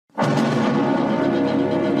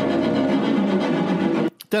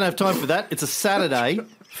Don't have time for that. It's a Saturday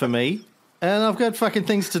for me, and I've got fucking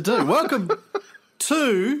things to do. Welcome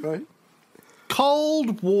to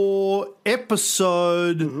Cold War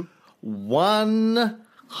episode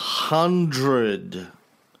 100.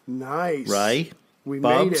 Nice. Ray, we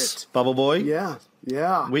Bubs, made it. Bubble Boy. Yeah.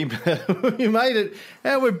 We made it,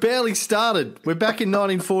 and we're barely started. We're back in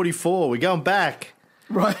 1944. We're going back.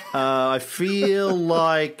 Right. I feel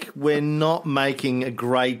like we're not making a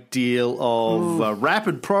great deal of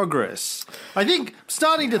rapid progress. I think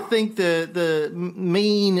starting to think the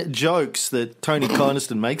mean jokes that Tony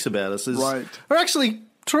Kynaston makes about us are actually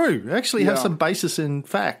true. Actually have some basis in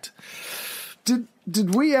fact.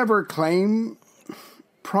 Did we ever claim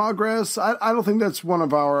progress? I don't think that's one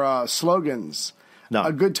of our slogans. No.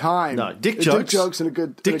 A good time. No. Dick jokes. Dick jokes and a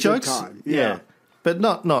good time. Yeah. But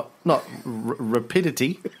not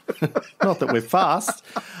rapidity. Not that we're fast.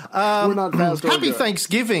 We're not fast. Happy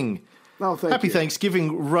Thanksgiving. Oh, Happy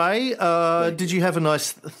Thanksgiving, Ray. Did you have a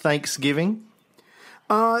nice Thanksgiving?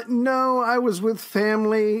 No, I was with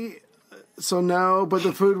family, so no. But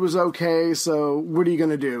the food was okay. So what are you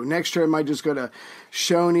going to do? Next year I might just go to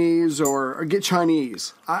Shoney's or get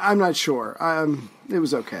Chinese. I'm not sure. It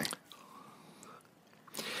was okay.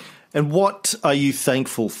 And what are you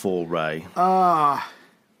thankful for, Ray?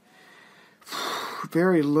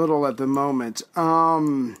 Very little at the moment.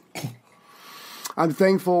 I'm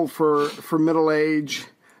thankful for middle age,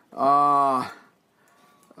 having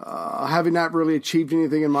not really achieved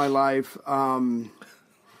anything in my life,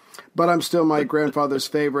 but I'm still my grandfather's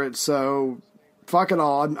favorite. So, fuck it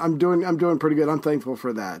all. I'm doing pretty good. I'm thankful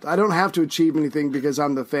for that. I don't have to achieve anything because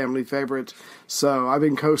I'm the family favorite. So I've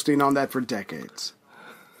been coasting on that for decades.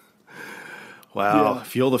 Wow,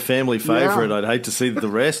 if you're the family favourite, I'd hate to see the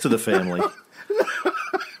rest of the family.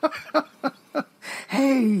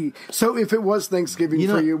 Hey, so if it was Thanksgiving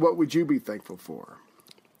for you, what would you be thankful for?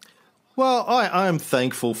 Well, I am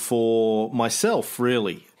thankful for myself,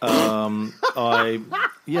 really. In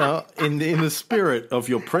the spirit of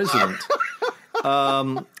your president,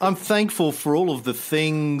 I'm thankful for all of the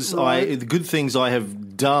things, the good things I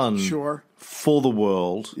have done for the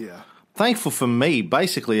world. Yeah. Thankful for me,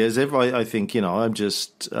 basically, I think, I'm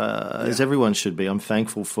just, as everyone should be, I'm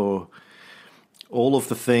thankful for all of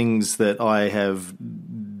the things that I have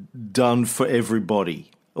done for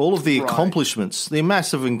everybody. All of the accomplishments, the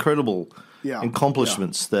massive, incredible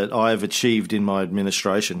accomplishments that I have achieved in my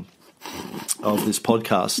administration of this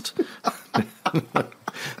podcast.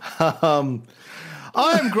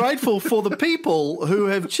 I am grateful for the people who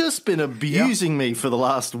have just been abusing me for the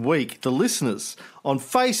last week, the listeners on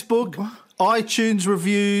Facebook, iTunes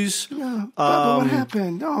reviews. What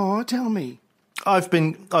happened? Oh, tell me. I've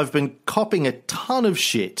been copping a ton of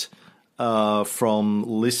shit from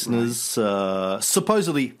listeners,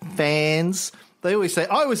 supposedly fans. They always say,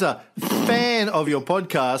 I was a fan of your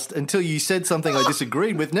podcast until you said something I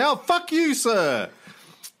disagreed with. Now, fuck you, sir.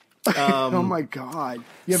 Oh my God!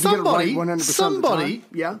 You have to get it right 100% somebody,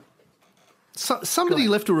 yeah. Somebody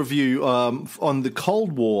left a review on the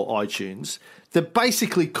Cold War iTunes that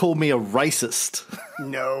basically called me a racist.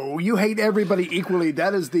 No, you hate everybody equally.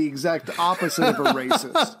 That is the exact opposite of a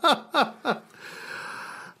racist.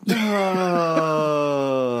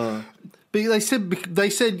 But they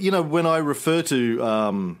said, when I refer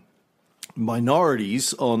to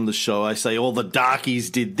minorities on the show, I say, the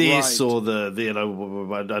darkies did this, or I don't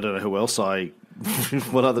know who else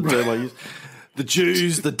what other term I use. The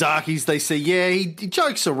Jews, the darkies, they say, he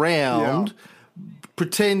jokes around,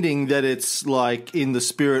 pretending that it's like in the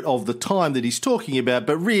spirit of the time that he's talking about,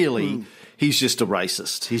 but really he's just a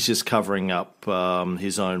racist. He's just covering up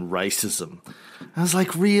his own racism. I was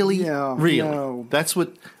like, really? Yeah, really? No. That's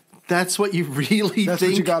what you really think? That's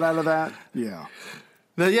what you got out of that? Yeah.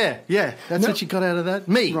 That's what you got out of that.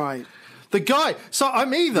 Me, right? The guy. So I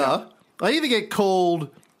either get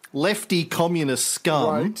called lefty communist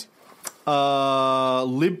scum,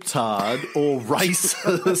 libtard, or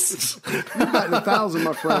racist. You're batting 1,000,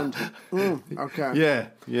 my friend. Okay.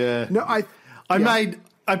 Yeah. No,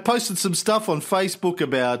 I posted some stuff on Facebook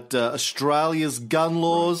about Australia's gun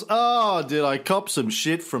laws. Oh, did I cop some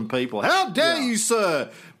shit from people? How dare you,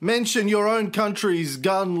 sir, mention your own country's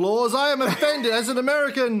gun laws? I am offended as an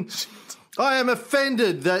American. I am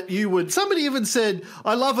offended that you would. Somebody even said,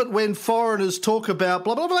 I love it when foreigners talk about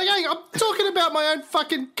blah, blah, blah. Hey, I'm talking about my own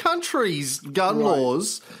fucking country's gun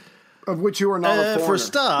laws. Of which you are not a foreigner. For a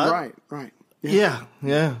start. Right. Yeah.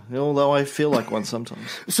 Although I feel like one sometimes.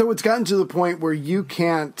 So it's gotten to the point where you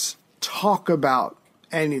can't talk about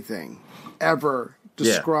anything, ever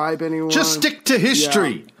describe anyone. Just stick to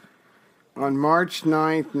history. On March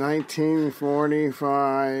 9th,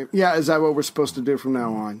 1945. Yeah, is that what we're supposed to do from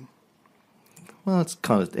now on? Well, it's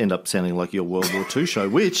kind of end up sounding like your World War II show,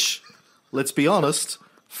 which, let's be honest,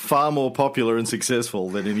 far more popular and successful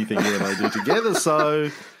than anything you and I do together. So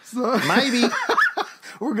maybe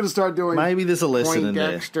we're going to start doing. Maybe there's a lesson in there.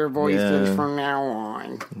 Poindexter voices from now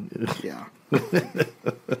on. Yeah.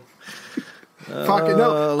 Fuck it.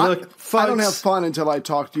 No, look, I don't have fun until I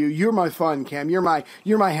talk to you. You're my fun, Cam. You're my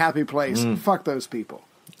happy place. Fuck those people.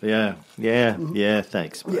 Yeah.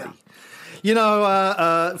 Thanks, buddy. Yeah. You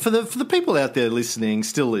know, for the people out there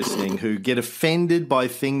still listening, who get offended by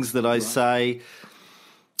things that I say,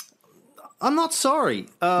 I'm not sorry.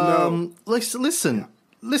 No. Listen.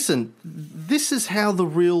 This is how the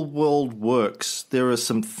real world works. There are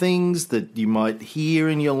some things that you might hear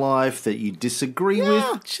in your life that you disagree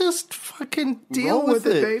with. Just fucking deal with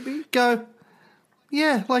it, baby. Go,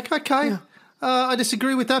 okay, I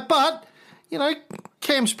disagree with that, but, you know,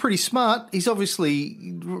 Cam's pretty smart. He's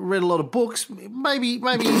obviously read a lot of books. Maybe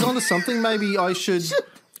he's onto something. Maybe I should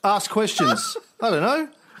ask questions. I don't know.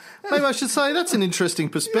 Maybe I should say, that's an interesting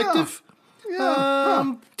perspective.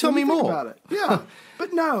 Tell me more about it. Yeah.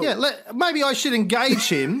 But no. Yeah, maybe I should engage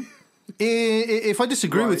him. If I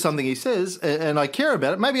disagree with something he says and I care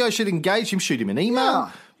about it, maybe I should engage him, shoot him an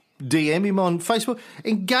email, DM him on Facebook,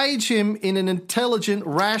 engage him in an intelligent,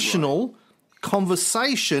 rational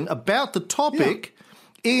conversation about the topic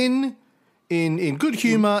in good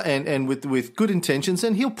humour and with good intentions,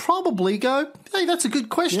 and he'll probably go, hey, that's a good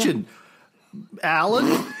question,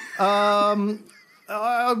 Alan.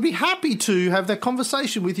 I'd be happy to have that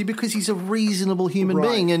conversation with you because he's a reasonable human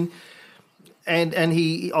being, and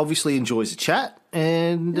he obviously enjoys a chat,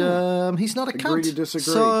 and he's not a cunt. Agree to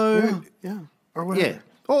disagree. So or whatever.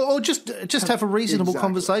 Or just have a reasonable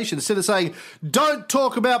conversation instead of saying, "Don't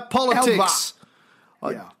talk about politics."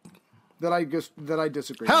 That I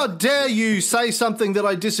disagree. How dare you say something that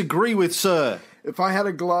I disagree with, sir? If I had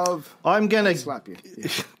a glove, I'm gonna slap you.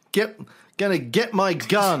 Get my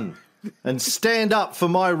gun. And stand up for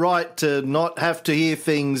my right to not have to hear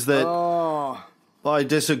things that I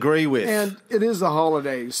disagree with. And it is the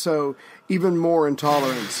holidays, so even more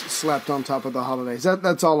intolerance slapped on top of the holidays.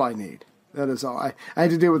 That's all I need. That is all. I had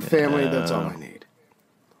to deal with family. That's all I need.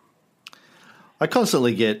 I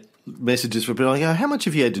constantly get messages from people like, how much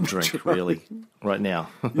have you had to drink, really, right now?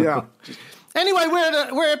 Yeah. Anyway,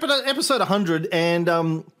 we're at episode 100,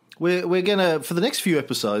 and we're going to, for the next few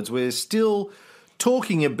episodes, we're still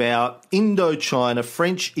talking about Indochina,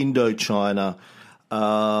 French Indochina,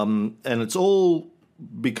 and it's all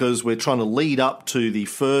because we're trying to lead up to the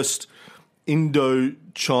first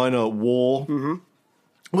Indochina War,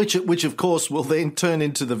 which of course will then turn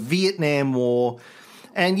into the Vietnam War.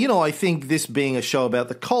 And, you know, I think this being a show about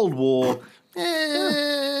the Cold War,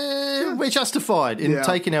 we're justified in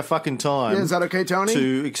taking our fucking time. Yeah, is that okay, Tony?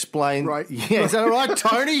 To explain. Right. Yeah, is that all right,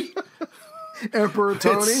 Tony? Emperor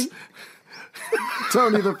Tony?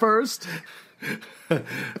 Tony the First.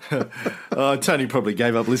 Tony probably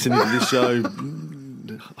gave up listening to this show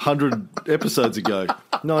 100 episodes ago,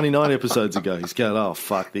 99 episodes ago. He's going, oh,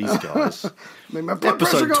 fuck these guys.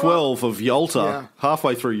 Episode 12 of Yalta,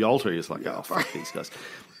 halfway through Yalta, he's like, oh, fuck these guys.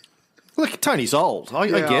 Look, Tony's old. I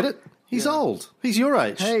get it. He's old. He's your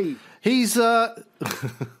age. Hey. He's...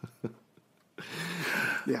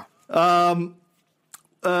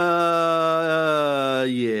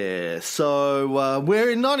 So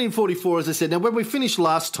we're in 1944, as I said. Now, when we finished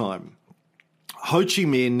last time, Ho Chi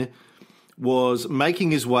Minh was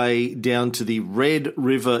making his way down to the Red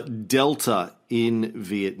River Delta in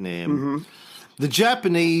Vietnam. The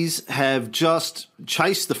Japanese have just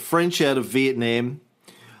chased the French out of Vietnam.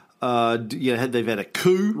 They've had a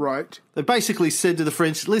coup. Right. They basically said to the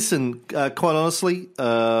French, listen, quite honestly,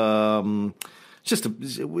 we're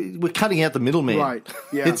cutting out the middleman. Right,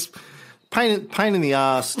 yeah. It's pain in the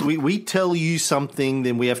ass. We tell you something,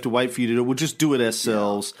 then we have to wait for you to do it. We'll just do it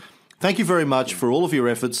ourselves. Yeah. Thank you very much for all of your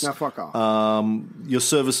efforts. Now fuck off. Your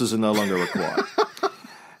services are no longer required.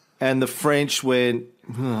 And the French went,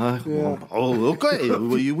 okay,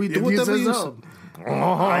 we do whatever you say.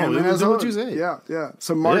 That's what you say. Yeah.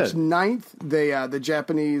 So March 9th, the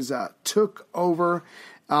Japanese took over.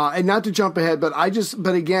 And not to jump ahead, but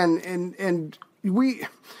again, and we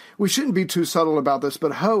shouldn't be too subtle about this,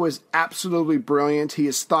 but Ho is absolutely brilliant. He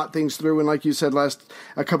has thought things through, and like you said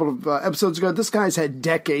a couple of episodes ago, this guy's had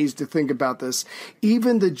decades to think about this.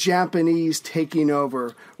 Even the Japanese taking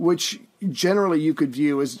over, which generally you could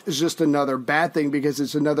view as just another bad thing because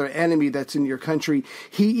it's another enemy that's in your country,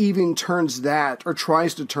 he even turns that, or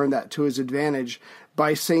tries to turn that, to his advantage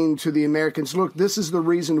by saying to the Americans, look, this is the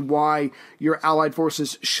reason why your Allied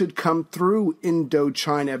forces should come through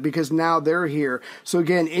Indochina, because now they're here. So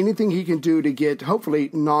again, anything he can do to get, hopefully,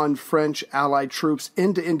 non-French Allied troops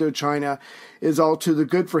into Indochina is all to the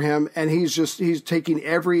good for him. And he's taking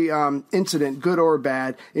every incident, good or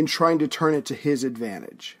bad, and trying to turn it to his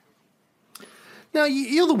advantage. Now,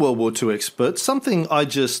 you're the World War II expert. Something I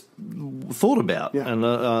just thought about,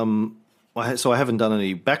 and so I haven't done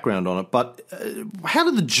any background on it, but how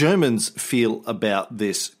did the Germans feel about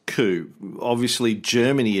this coup? Obviously,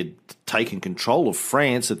 Germany had taken control of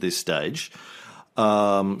France at this stage.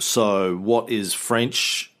 So what is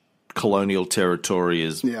French colonial territory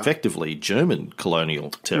is effectively German colonial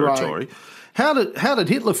territory. Right. How did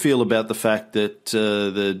Hitler feel about the fact that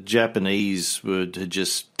the Japanese had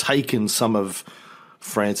just taken some of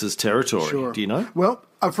France's territory? Sure. Do you know? Well,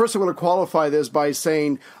 first I want to qualify this by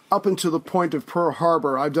saying up until the point of Pearl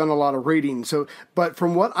Harbor, I've done a lot of reading. But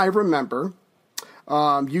from what I remember,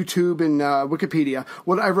 YouTube and Wikipedia,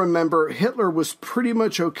 what I remember, Hitler was pretty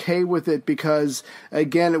much okay with it because,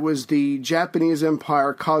 again, it was the Japanese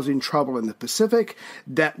Empire causing trouble in the Pacific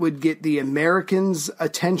that would get the Americans'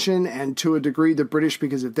 attention and, to a degree, the British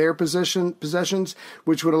because of their possessions,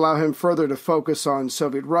 which would allow him further to focus on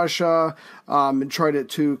Soviet Russia and try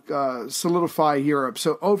to solidify Europe.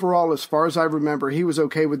 So overall, as far as I remember, he was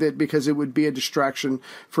okay with it because it would be a distraction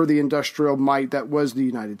for the industrial might that was the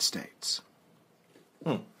United States.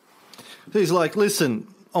 So he's like, listen,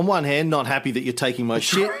 on one hand, not happy that you're taking my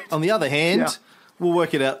shit. On the other hand, we'll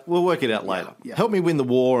work it out. We'll work it out later. Yeah. Help me win the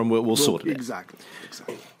war, and we'll sort it out. Exactly.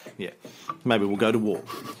 Yeah, maybe we'll go to war.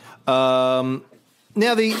 Now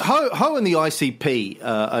the Ho and the ICP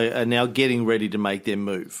are now getting ready to make their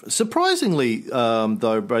move. Surprisingly,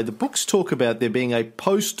 though, Bray, the books talk about there being a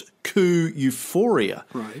post-coup euphoria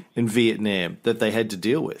in Vietnam that they had to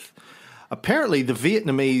deal with. Apparently, the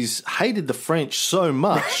Vietnamese hated the French so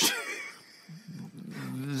much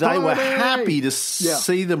they were happy to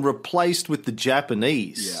see them replaced with the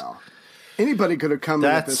Japanese. Yeah, anybody could have come in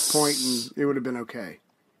at this point, and it would have been okay.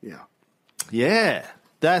 Yeah,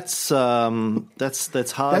 that's hard.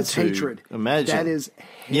 That's hatred. Imagine that is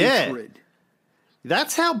hatred. Yeah.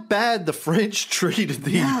 That's how bad the French treated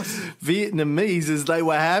the Vietnamese, as they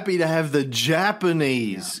were happy to have the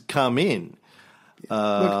Japanese come in. Look,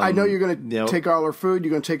 I know you're going to take all our food,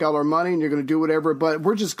 you're going to take all our money, and you're going to do whatever, but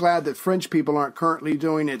we're just glad that French people aren't currently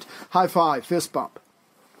doing it. High five, fist bump.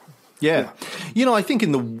 Yeah. You know, I think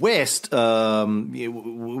in the West,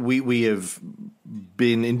 we have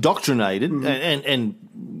been indoctrinated, and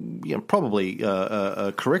probably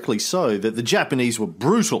correctly so, that the Japanese were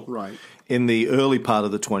brutal in the early part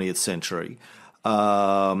of the 20th century.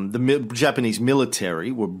 The Japanese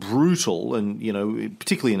military were brutal, and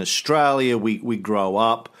particularly in Australia, we grow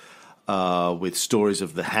up with stories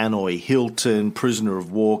of the Hanoi Hilton, prisoner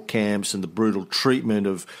of war camps, and the brutal treatment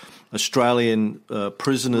of Australian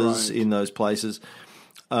prisoners in those places.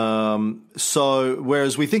 So,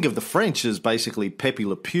 whereas we think of the French as basically Pepe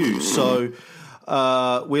Le Pew, so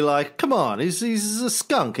we're like, come on, he's a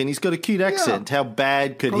skunk and he's got a cute accent. How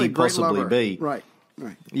bad could he possibly be? Right.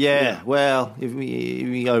 Yeah, well, if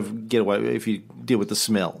you get away, if you deal with the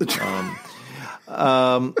smell. But,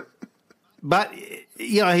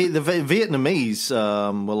 the Vietnamese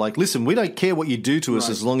were like, listen, we don't care what you do to us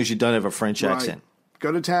as long as you don't have a French accent.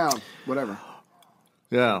 Go to town, whatever.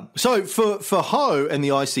 Yeah. So for Ho and the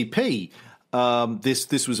ICP,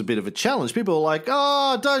 this was a bit of a challenge. People are like,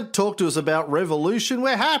 oh, don't talk to us about revolution.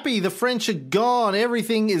 We're happy. The French are gone.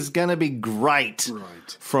 Everything is going to be great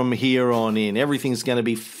from here on in. Everything's going to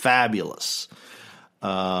be fabulous.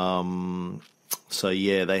 So,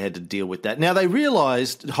 they had to deal with that. Now, Ho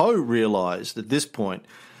realized at this point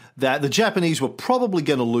that the Japanese were probably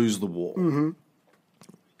going to lose the war,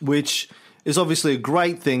 which is obviously a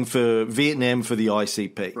great thing for Vietnam, for the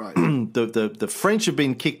ICP. Right. The French have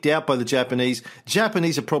been kicked out by the Japanese.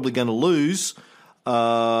 Japanese are probably going to lose.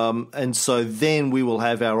 And so then we will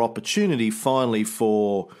have our opportunity finally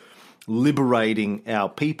for liberating our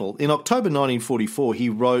people. In October 1944, he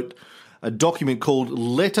wrote a document called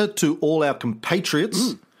Letter to All Our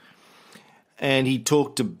Compatriots. And he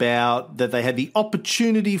talked about that they had the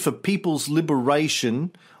opportunity for people's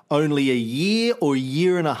liberation only a year or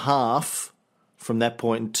year and a half from that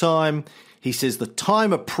point in time. He says, the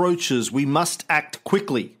time approaches, we must act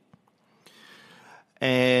quickly.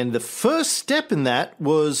 And the first step in that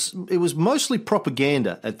was mostly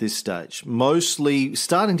propaganda at this stage, mostly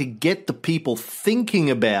starting to get the people thinking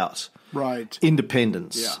about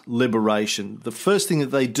independence, liberation. The first thing that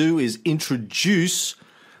they do is introduce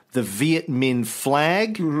the Viet Minh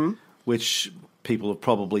flag, which people have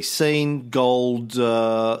probably seen, gold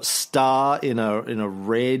star in a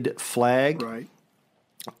red flag, right,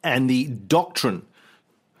 and the doctrine,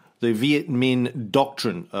 the Viet Minh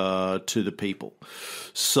doctrine to the people.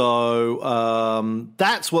 So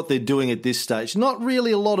that's what they're doing at this stage. Not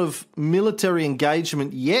really a lot of military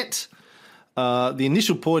engagement yet. The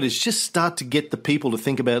initial point is just start to get the people to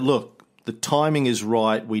think about, look, the timing is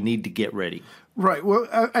right. We need to get ready. Right. Well,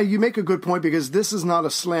 you make a good point, because this is not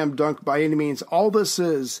a slam dunk by any means. All this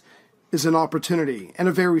is an opportunity, and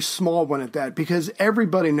a very small one at that, because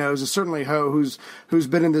everybody knows, and certainly Ho, who's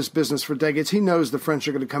been in this business for decades, he knows the French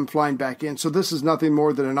are going to come flying back in. So this is nothing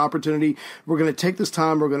more than an opportunity. We're going to take this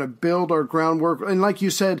time. We're going to build our groundwork. And like you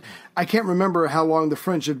said, I can't remember how long the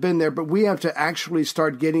French have been there, but we have to actually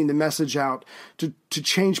start getting the message out to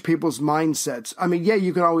change people's mindsets. I mean, yeah,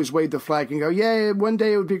 you can always wave the flag and go, yeah, one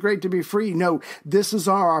day it would be great to be free. No, this is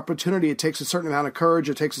our opportunity. It takes a certain amount of courage.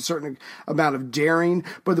 It takes a certain amount of daring.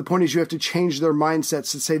 But the point is, you have to change their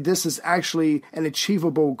mindsets and say, this is actually an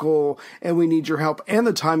achievable goal, and we need your help. And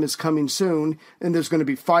the time is coming soon, and there's going to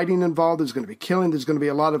be fighting involved. There's going to be killing. There's going to be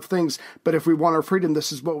a lot of things. But if we want our freedom,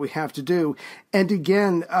 this is what we have to do. And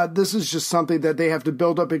again, this is just something that they have to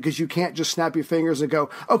build up, because you can't just snap your fingers and go,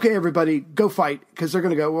 okay, everybody, go fight. Because they're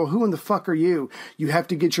going to go, well, who in the fuck are you? You have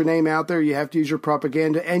to get your name out there. You have to use your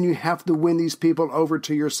propaganda, and you have to win these people over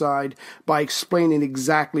to your side by explaining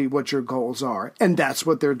exactly what your goals are. And that's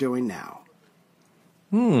what they're doing now.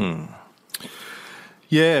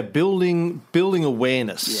 Yeah, building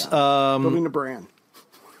awareness. Yeah. Building a brand.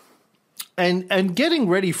 And getting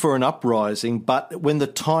ready for an uprising, but when the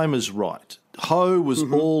time is right. Ho was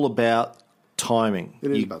all about timing.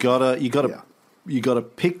 You gotta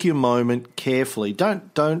pick your moment carefully.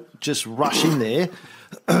 Don't just rush in there.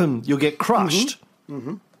 You'll get crushed.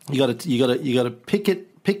 You gotta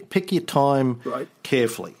pick your time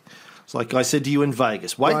carefully. It's like I said to you in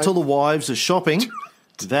Vegas. Wait until the wives are shopping.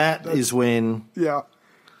 That's when. Yeah,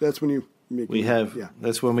 that's when you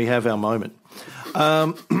That's when we have our moment.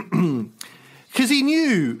 Because he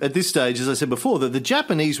knew at this stage, as I said before, that the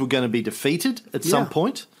Japanese were going to be defeated at some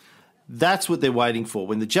point. That's what they're waiting for.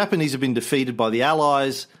 When the Japanese have been defeated by the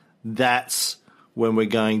Allies, that's when we're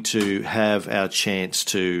going to have our chance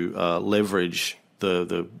to leverage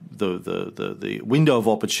the window of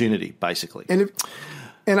opportunity, basically.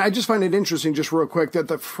 And I just find it interesting, just real quick, that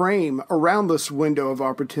the frame around this window of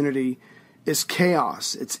opportunity is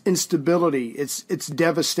chaos, it's instability, it's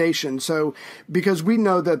devastation. So, because we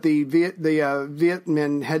know that the Viet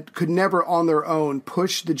Minh could never on their own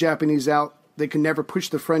push the Japanese out, they can never push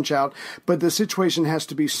the French out, but the situation has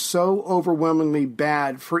to be so overwhelmingly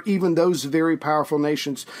bad for even those very powerful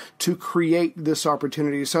nations to create this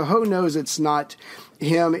opportunity. So Ho knows it's not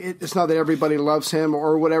him. It's not that everybody loves him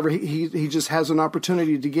or whatever. He just has an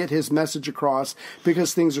opportunity to get his message across,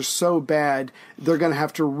 because things are so bad. They're going to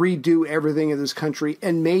have to redo everything in this country.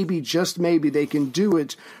 And maybe, just maybe, they can do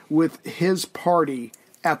it with his party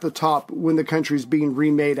at the top when the country's being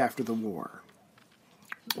remade after the war.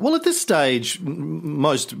 Well, at this stage,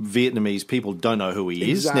 most Vietnamese people don't know who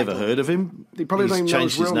he is, never heard of him. They probably don't even know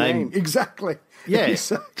his real name. Exactly. Yeah,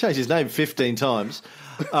 changed his name 15 times.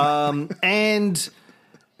 Like the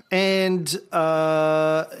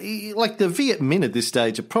Viet Minh at this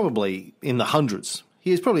stage are probably in the hundreds.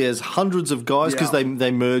 He probably has hundreds of guys, because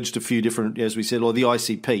they merged a few different, as we said, or the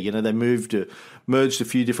ICP. They merged a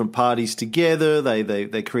few different parties together.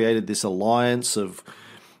 They created this alliance of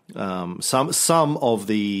some of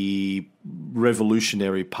the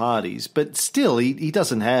revolutionary parties, but still he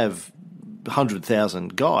doesn't have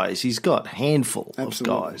 100,000 guys. He's got a handful of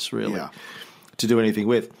guys, really, to do anything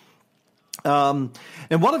with. And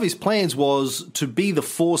one of his plans was to be the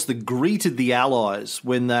force that greeted the Allies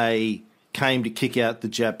when they came to kick out the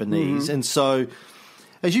Japanese. And so,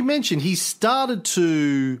 as you mentioned, he started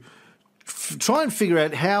to try and figure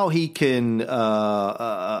out how he can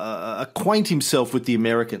acquaint himself with the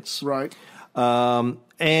Americans. Right.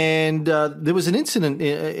 And there was an incident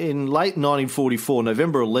in late 1944,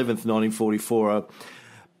 November 11th, 1944,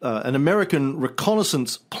 an American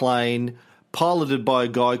reconnaissance plane piloted by a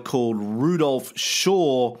guy called Rudolph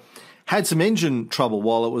Shaw had some engine trouble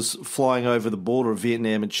while it was flying over the border of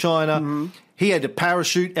Vietnam and China. He had to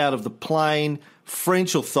parachute out of the plane.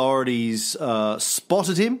 French authorities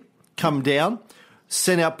spotted him, come down,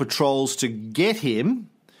 sent out patrols to get him,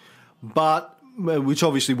 but which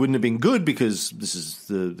obviously wouldn't have been good, because this is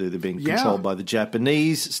they're being controlled by the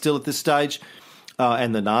Japanese still at this stage,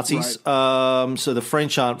 and the Nazis. Right. So the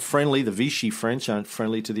French aren't friendly. The Vichy French aren't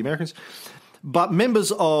friendly to the Americans. But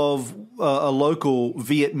members of a local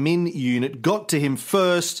Viet Minh unit got to him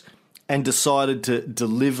first and decided to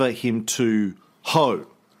deliver him to Ho.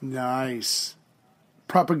 Nice.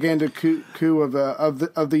 Propaganda coup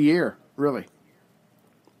of the year, really.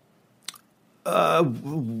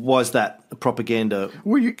 Why is that a propaganda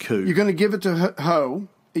coup? You're going to give it to Ho.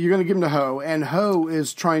 You're going to give him to Ho, and Ho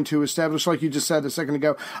is trying to establish, like you just said a second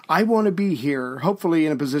ago, I want to be here, hopefully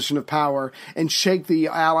in a position of power, and shake the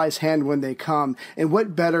Allies' hand when they come. And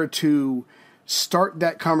what better to start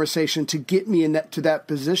that conversation to get me to that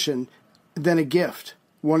position than a gift?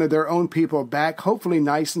 One of their own people back, hopefully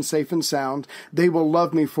nice and safe and sound. They will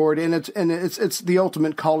love me for it, and it's the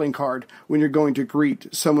ultimate calling card when you're going to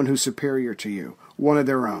greet someone who's superior to you, one of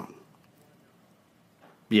their own.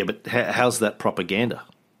 Yeah, but how's that propaganda?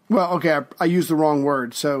 Well, okay, I used the wrong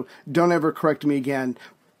word, so don't ever correct me again.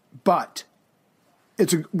 But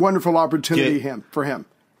it's a wonderful opportunity for him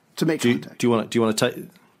to make contact. Do you want to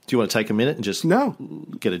take a minute and just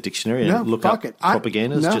get a dictionary and look up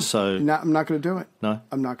propagandas just so? No, I'm not going to do it. No,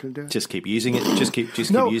 I'm not going to do it. Just keep using it. Just keep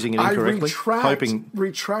using it incorrectly.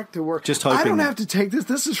 Retract the word. Just hoping. I don't have to take this.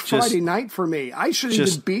 This is Friday night for me. I shouldn't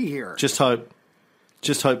even be here. Just hope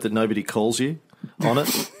that nobody calls you on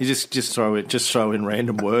it. You just throw in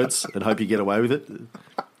random words and hope you get away with it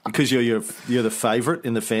because you're the favourite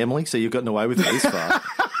in the family, so you've gotten away with it this far.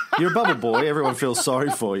 You're a bubble boy. Everyone feels sorry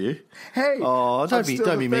for you. Hey, don't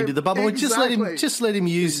be mean to the bubble boy. Exactly. Just let him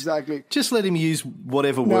use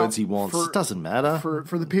whatever words he wants. It doesn't matter.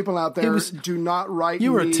 For the people out there, do not write.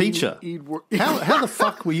 You were a teacher. How the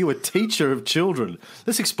fuck were you a teacher of children?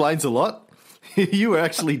 This explains a lot. You were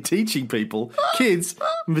actually teaching people, kids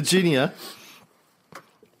in Virginia.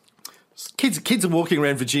 Kids are walking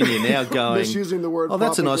around Virginia now going, misusing the word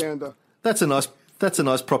propaganda. That's a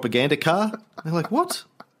nice propaganda car. They're like, what?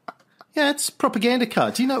 Yeah, it's propaganda car.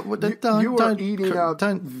 Do you know what? You are eating up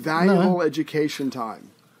valuable education time,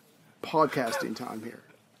 podcasting time here,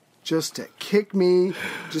 just to kick me,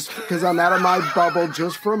 just because I'm out of my bubble,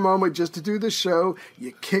 just for a moment, just to do the show.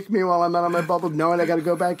 You kick me while I'm out of my bubble, knowing I got to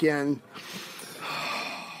go back in.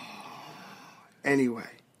 Anyway.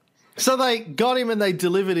 So they got him and they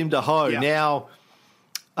delivered him to Ho. Yeah. Now,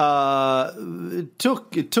 it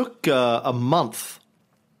took a month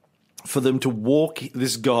for them to walk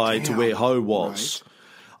this guy to where Ho was,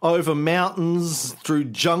 over mountains, through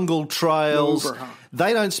jungle trails.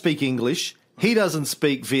 They don't speak English. He doesn't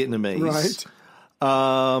speak Vietnamese. Right.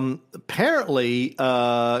 Apparently,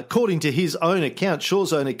 according to his own account,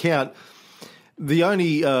 Shaw's own account, the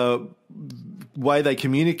only way they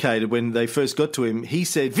communicated when they first got to him, he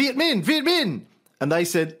said, Viet Minh, Viet Minh. And they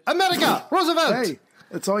said, America, Roosevelt. Hey,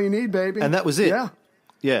 that's all you need, baby. And that was it.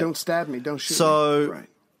 Yeah. Don't stab me. Don't shoot me. So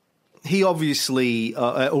he obviously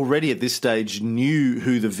already at this stage knew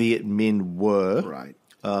who the Viet Minh were. Right.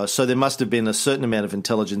 So there must have been a certain amount of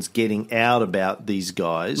intelligence getting out about these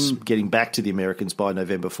guys, getting back to the Americans by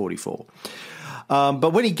November 44.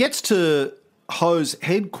 But when he gets to Ho's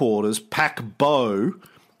headquarters, Pac Bo,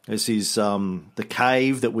 this is the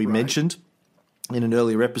cave that we mentioned in an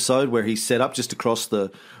earlier episode where he's set up just across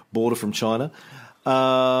the border from China.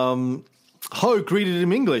 Ho greeted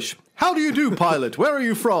him in English. How do you do, pilot? Where are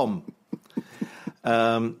you from?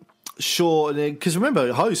 Shaw, because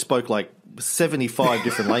remember, Ho spoke like 75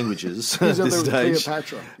 different languages at this stage.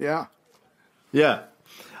 Cleopatra, yeah.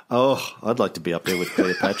 Oh, I'd like to be up there with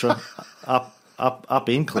Cleopatra, up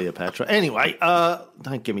in Cleopatra. Anyway,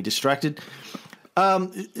 don't get me distracted.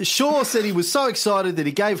 Shaw said he was so excited that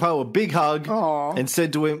he gave Ho a big hug and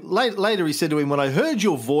said to him, later he said to him, when I heard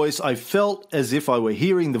your voice, I felt as if I were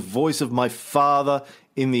hearing the voice of my father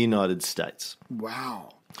in the United States. Wow.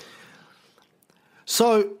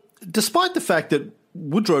 So, despite the fact that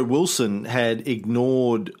Woodrow Wilson had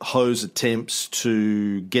ignored Ho's attempts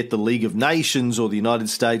to get the League of Nations or the United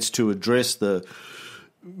States to address the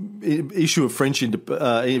issue of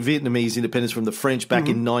Vietnamese independence from the French back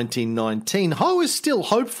in 1919, Ho is still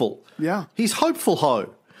hopeful. Yeah. He's hopeful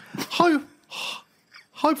Ho.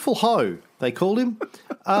 Hopeful Ho, they called him.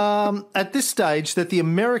 At this stage that the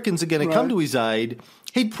Americans are going to come to his aid.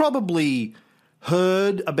 He'd probably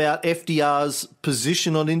heard about FDR's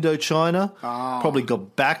position on Indochina, probably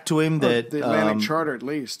got back to him that the Atlantic Charter at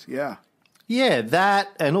least, Yeah, that,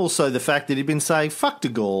 and also the fact that he'd been saying "fuck de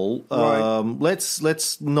Gaulle."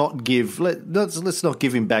 Let's not give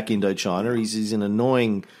him back Indochina. He's an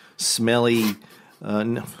annoying, smelly.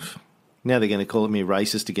 Now they're going to call me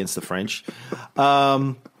racist against the French.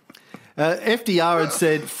 FDR had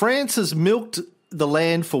said France has milked the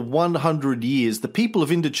land for 100 years. The people of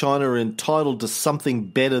Indochina are entitled to something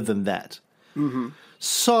better than that. Mm-hmm.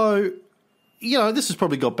 So, this has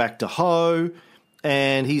probably got back to Ho,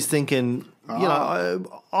 and he's thinking,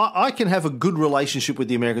 I can have a good relationship with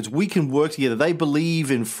the Americans. We can work together. They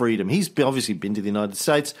believe in freedom. He's obviously been to the United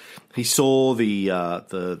States. He saw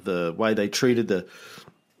the way they treated the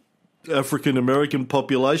African American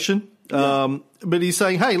population. But he's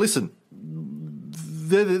saying, hey, listen,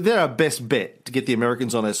 they're our best bet to get the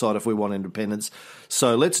Americans on our side if we want independence.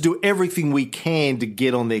 So let's do everything we can to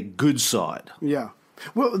get on their good side. Yeah.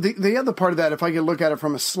 Well, the other part of that, if I could look at it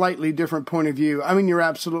from a slightly different point of view, I mean, you're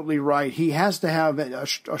absolutely right. He has to have a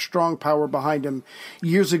strong power behind him.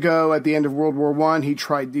 Years ago, at the end of World War I, he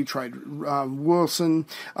tried Wilson.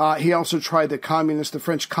 He also tried the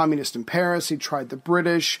French communist in Paris. He tried the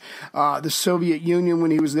British, the Soviet Union when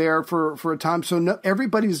he was there for a time. So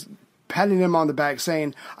everybody's patting him on the back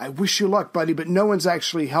saying, I wish you luck, buddy, but no one's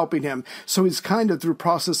actually helping him. So he's kind of through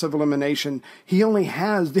process of elimination. He only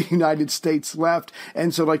has the United States left.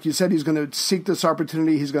 And so, like you said, he's going to seek this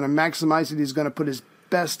opportunity. He's going to maximize it. He's going to put his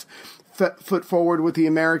best foot forward with the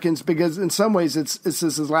Americans, because in some ways it's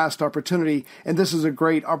his last opportunity. And this is a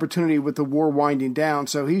great opportunity with the war winding down.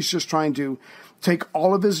 So he's just trying to take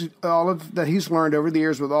all of that he's learned over the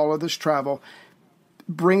years with all of this travel,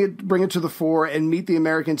 bring it to the fore and meet the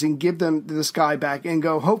Americans and give them this guy back and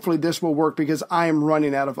go, hopefully this will work because I am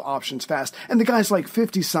running out of options fast. And the guy's like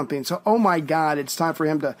 50-something. So, oh my God, it's time for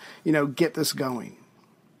him to, get this going.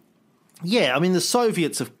 Yeah, I mean, the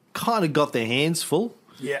Soviets have kind of got their hands full.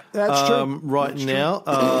 Yeah, that's true. That's now.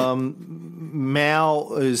 True.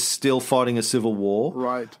 Mao is still fighting a civil war.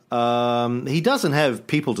 Right. He doesn't have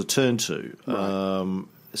people to turn to. Right.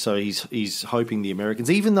 So he's hoping the Americans,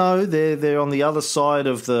 even though they're on the other side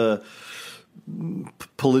of the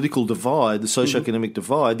political divide, the socioeconomic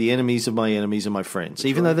divide, the enemies of my enemies are my friends. That's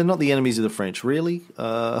even though they're not the enemies of the French, really.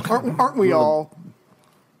 Aren't we all?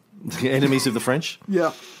 The enemies of the French?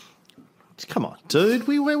 Yeah. Come on, dude.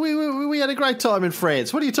 We had a great time in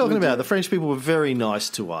France. What are you talking about? The French people were very nice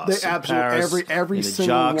to us. They absolutely, Paris, every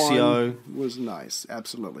single one was nice.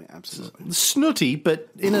 Absolutely. Snooty, but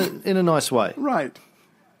in a nice way. Right.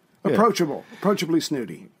 Approachable. Approachably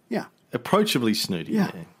snooty. Yeah. Approachably snooty.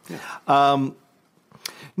 Yeah.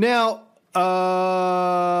 Now,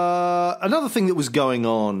 another thing that was going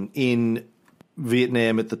on in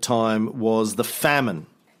Vietnam at the time was the famine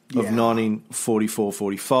of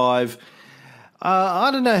 1944-45.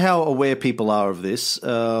 I don't know how aware people are of this,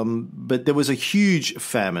 but there was a huge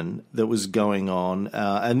famine that was going on,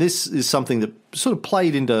 and this is something that sort of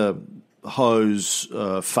played into Ho's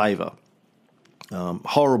favour.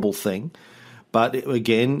 Horrible thing, but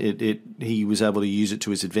he was able to use it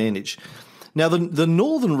to his advantage. Now, the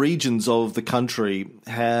northern regions of the country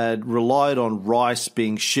had relied on rice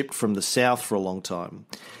being shipped from the south for a long time.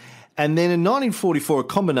 And then in 1944, a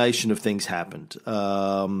combination of things happened.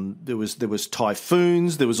 There was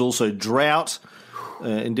typhoons. There was also drought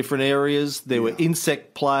in different areas. There were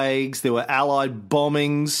insect plagues. There were Allied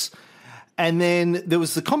bombings. And then there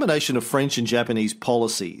was the combination of French and Japanese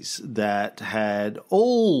policies that had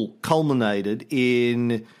all culminated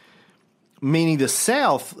in meaning the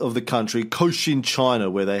south of the country, Cochin China,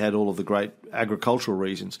 where they had all of the great agricultural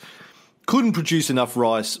regions, couldn't produce enough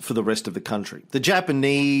rice for the rest of the country. The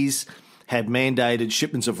Japanese had mandated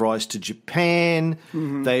shipments of rice to Japan.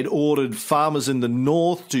 Mm-hmm. They'd ordered farmers in the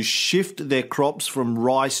north to shift their crops from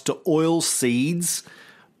rice to oil seeds,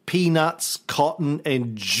 peanuts, cotton,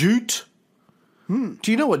 and jute.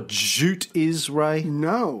 Do you know what jute is, Ray?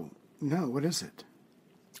 No. What is it?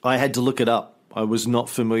 I had to look it up. I was not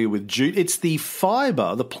familiar with jute. It's the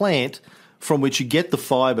fibre, the plant from which you get the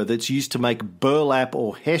fibre that's used to make burlap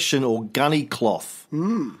or hessian or gunny cloth.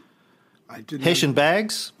 I did Hessian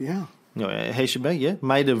bags? Yeah. No, a hessian bag, yeah,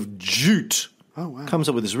 made of jute. Oh, wow. Comes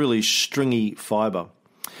up with this really stringy fibre.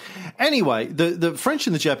 Anyway, the French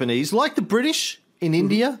and the Japanese, like the British in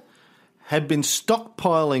India, had been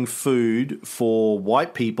stockpiling food for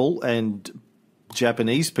white people and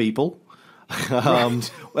Japanese people, and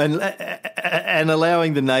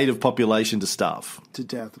allowing the native population to starve to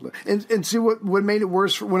death. And see what made it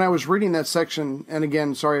worse when I was reading that section. And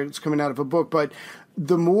again, sorry, it's coming out of a book, but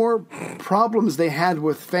the more problems they had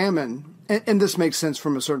with famine. And this makes sense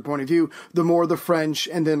from a certain point of view, the more the French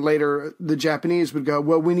and then later the Japanese would go,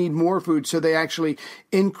 well, we need more food. So they actually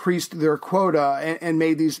increased their quota and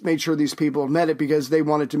made sure these people met it because they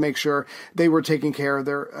wanted to make sure they were taking care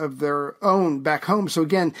of their own back home. So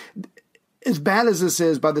again, as bad as this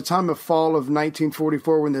is, by the time of fall of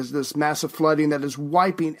 1944, when there's this massive flooding that is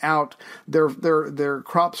wiping out their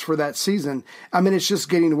crops for that season, I mean, it's just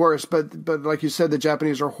getting worse. But like you said, the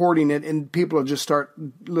Japanese are hoarding it, and people will just start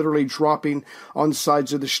literally dropping on the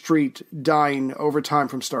sides of the street, dying over time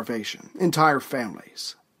from starvation. Entire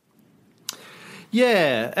families.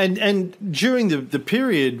 Yeah, and during the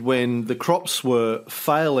period when the crops were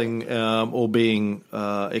failing or being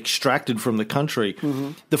extracted from the country,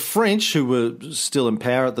 the French, who were still in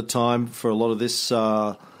power at the time for a lot of this,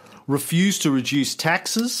 refused to reduce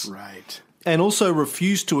taxes. Right. And also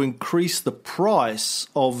refused to increase the price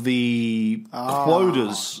of the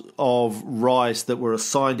quotas of rice that were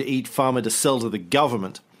assigned to each farmer to sell to the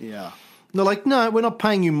government. Yeah. And they're like, no, we're not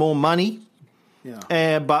paying you more money. Yeah.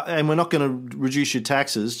 And we're not going to reduce your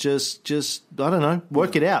taxes. Just I don't know,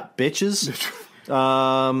 work it out, bitches.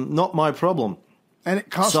 Not my problem. And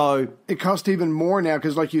it cost even more now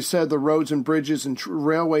because, like you said, the roads and bridges and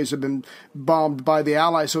railways have been bombed by the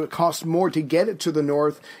Allies, so it costs more to get it to the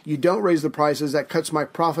North. You don't raise the prices. That cuts my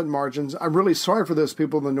profit margins. I'm really sorry for those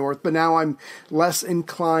people in the North, but now I'm less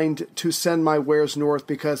inclined to send my wares north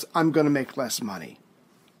because I'm going to make less money.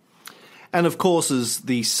 And, of course, as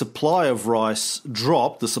the supply of rice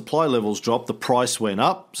dropped, the supply levels dropped, the price went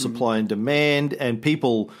up, supply and demand, and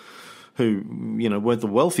people who, weren't the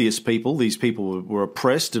wealthiest people, these people were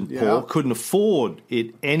oppressed and poor, couldn't afford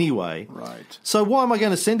it anyway. Right. So why am I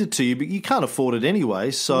going to send it to you? But you can't afford it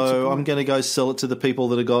anyway, so I'm going to go sell it to the people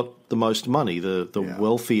that have got the most money, the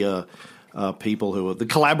wealthier people who are the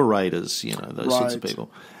collaborators, those sorts of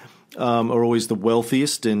people. Are always the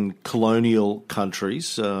wealthiest in colonial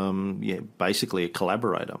countries. Basically a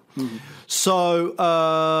collaborator. Mm-hmm.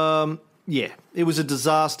 So, it was a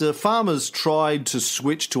disaster. Farmers tried to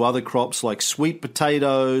switch to other crops like sweet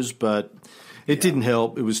potatoes, but it didn't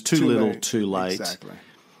help. It was too little, too late. Exactly.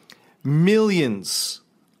 Millions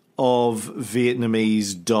of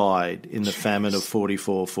Vietnamese died in the famine of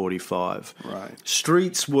 44-45. Right.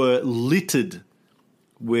 Streets were littered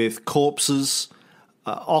with corpses.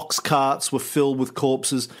 Ox carts were filled with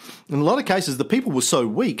corpses. In a lot of cases, the people were so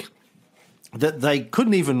weak that they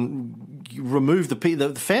couldn't even remove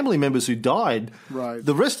the family members who died. Right.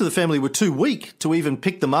 The rest of the family were too weak to even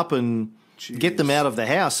pick them up and get them out of the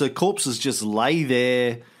house. So corpses just lay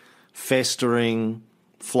there, festering,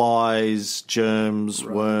 flies, germs,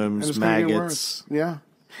 worms, maggots. Yeah.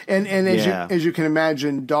 And as you can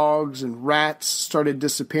imagine, dogs and rats started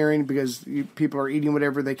disappearing because people are eating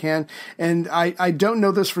whatever they can. And I don't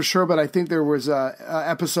know this for sure, but I think there was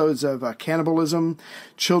episodes of cannibalism.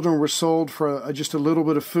 Children were sold for just a little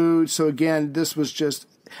bit of food. So again, this was just,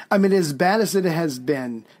 as bad as it has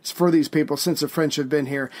been for these people since the French have been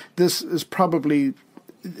here, this is probably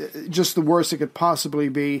just the worst it could possibly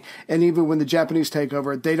be. And even when the Japanese take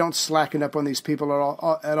over, they don't slacken up on these people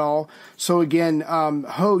at all. So again,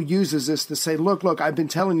 Ho uses this to say, look, I've been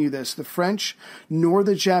telling you this. The French nor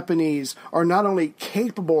the Japanese are not only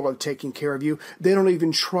capable of taking care of you, they don't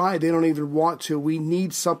even try. They don't even want to. We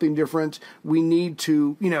need something different. We need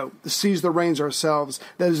to, seize the reins ourselves.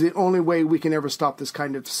 That is the only way we can ever stop this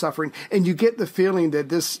kind of suffering. And you get the feeling that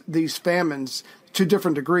these famines, to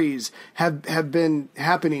different degrees, have been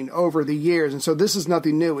happening over the years. And so this is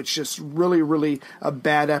nothing new. It's just really, really a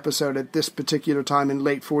bad episode at this particular time in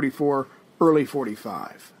late 44, early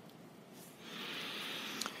 45.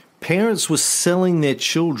 Parents were selling their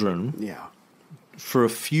children for a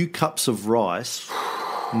few cups of rice,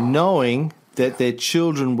 knowing that their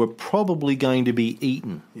children were probably going to be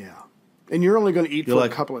eaten. Yeah. And you're only going to eat for a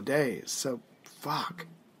couple of days. So, fuck.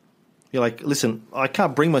 You're like, listen, I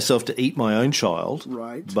can't bring myself to eat my own child.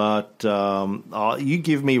 Right. But you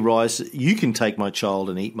give me rice, you can take my child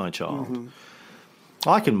and eat my child. Mm-hmm.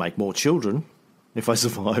 I can make more children if I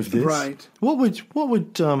survive this. Right. What would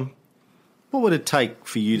it take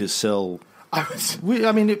for you to sell? If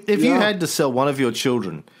you had to sell one of your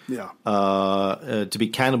children to be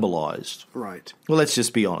cannibalized. Right. Well, let's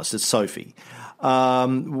just be honest. It's Sophie. How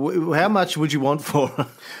much would you want for her?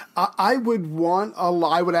 I would want a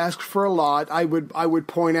lot. I would ask for a lot. I would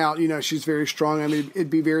point out, she's very strong. It'd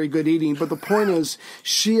be very good eating. But the point is,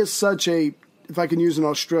 she is such a, if I can use an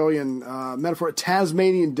Australian metaphor, a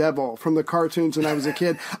Tasmanian devil from the cartoons when I was a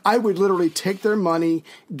kid. I would literally take their money,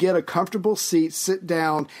 get a comfortable seat, sit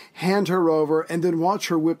down, hand her over, and then watch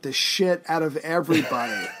her whip the shit out of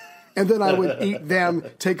everybody. And then I would eat them,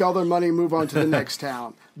 take all their money, and move on to the next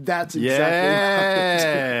town. That's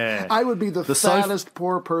exactly what I would be the fattest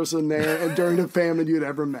poor person there and during a famine you'd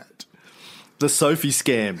ever met. The Sophie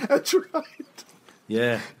scam. That's right.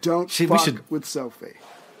 Yeah. Don't fuck with Sophie.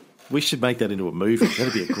 We should make that into a movie.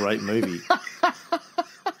 That'd be a great movie.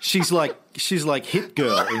 She's like Hit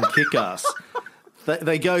Girl in Kick-Ass.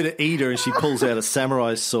 They go to eat her and she pulls out a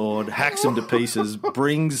samurai sword, hacks him to pieces,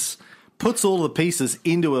 puts all the pieces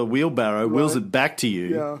into a wheelbarrow, wheels it back to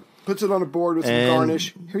you. Yeah. Puts it on a board with some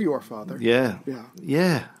garnish. Here you are, Father. Yeah.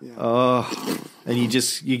 Oh, and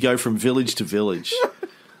you go from village to village.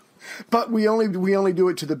 But we only do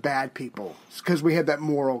it to the bad people because we have that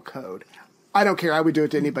moral code. I don't care. I would do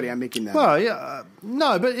it to anybody. I'm making that. Well, yeah,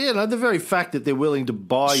 no, but the very fact that they're willing to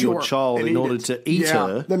buy your child in order to eat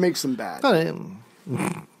her, that makes them bad. I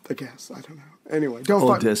guess I don't know. Anyway,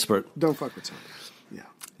 desperate. Don't fuck with soldiers. Yeah.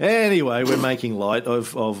 Anyway, we're making light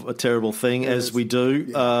of a terrible thing as we do.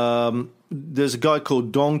 Yeah. There's a guy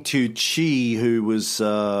called Dong Tu Chi who was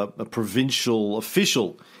a provincial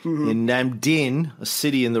official in Nam Dinh, a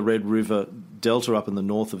city in the Red River Delta up in the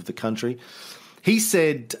north of the country. He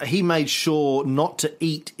said he made sure not to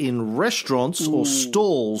eat in restaurants or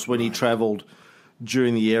stalls when he travelled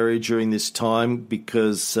during the area during this time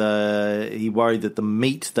because he worried that the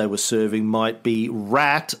meat they were serving might be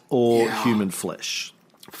rat or human flesh.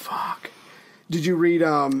 Fuck. Did you read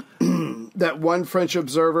that one French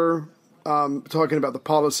observer talking about the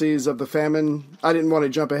policies of the famine? I didn't want to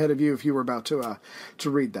jump ahead of you if you were about to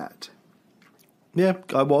read that. Yeah,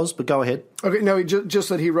 I was, but go ahead. Okay, no, just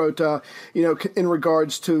that he wrote, in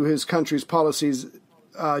regards to his country's policies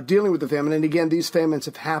dealing with the famine. And again, these famines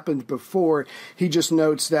have happened before. He just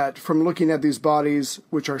notes that from looking at these bodies,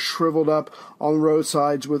 which are shriveled up on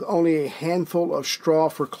roadsides with only a handful of straw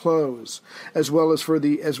for clothes, as well as for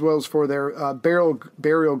their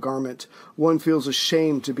burial garment, one feels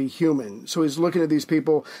ashamed to be human. So he's looking at these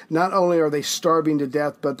people. Not only are they starving to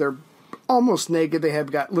death, but they're almost naked. They have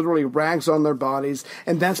got literally rags on their bodies,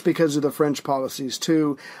 and that's because of the French policies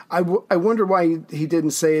too. I wonder why he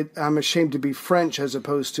didn't say I'm ashamed to be French as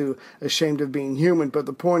opposed to ashamed of being human. But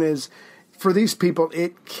the point is, for these people,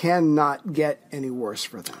 it cannot get any worse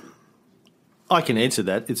for them. I can answer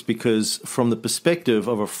that. It's because from the perspective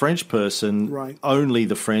of a French person, only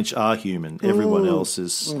the French are human. Everyone else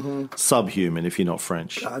is subhuman if you're not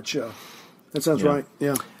French. Gotcha. That sounds right.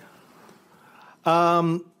 Yeah.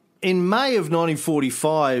 In May of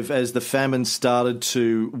 1945, as the famine started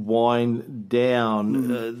to wind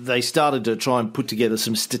down, they started to try and put together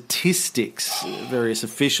some statistics, various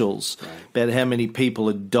officials, about how many people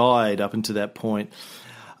had died up until that point.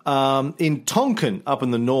 In Tonkin, up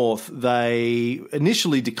in the north, they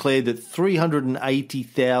initially declared that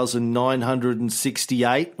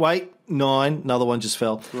 380,968, another one just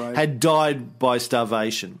fell, had died by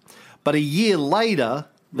starvation. But a year later,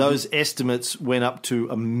 those estimates went up to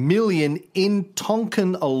 1 million in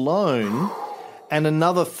Tonkin alone and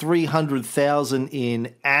another 300,000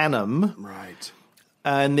 in Annam. Right.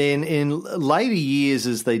 And then in later years,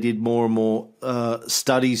 as they did more and more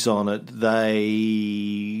studies on it,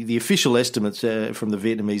 the official estimates from the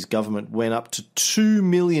Vietnamese government went up to 2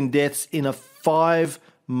 million deaths in a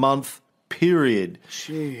 5-month period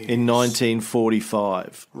in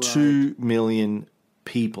 1945. Right. 2 million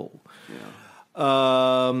people.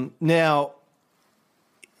 Now,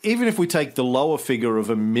 even if we take the lower figure of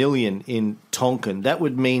 1 million in Tonkin, that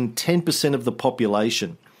would mean 10% of the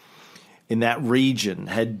population in that region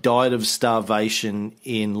had died of starvation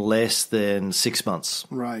in less than 6 months.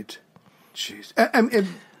 Right. Jeez.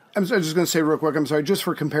 I'm just going to say real quick, I'm sorry, just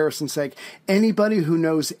for comparison's sake, anybody who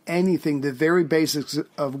knows anything, the very basics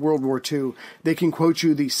of World War II, they can quote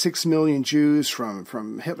you the 6 million Jews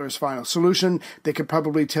from Hitler's Final Solution. They could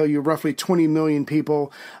probably tell you roughly 20 million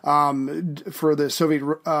people for the Soviet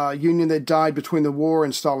Union that died between the war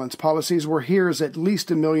and Stalin's policies, where here's at least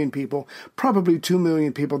 1 million people, probably 2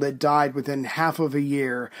 million people that died within half of a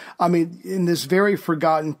year. I mean, in this very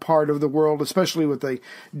forgotten part of the world, especially with the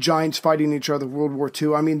giants fighting each other, World War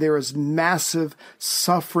II, I mean, there is massive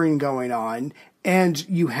suffering going on, and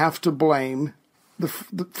you have to blame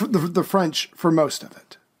the French for most of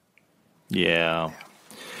it. Yeah.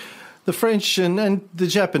 The French and the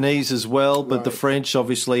Japanese as well, but the French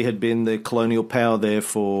obviously had been the colonial power there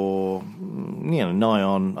for, nigh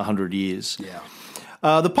on 100 years. Yeah.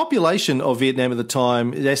 The population of Vietnam at the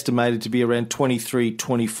time is estimated to be around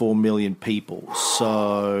 24 million people.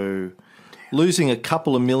 So losing a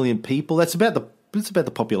couple of million people, it's about the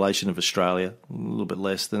population of Australia, a little bit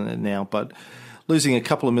less than it now, but losing a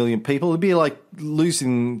couple of million people, it'd be like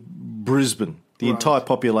losing Brisbane, the entire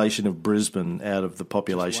population of Brisbane out of the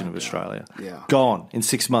population of Australia. Yeah. Gone in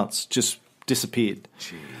 6 months, just disappeared.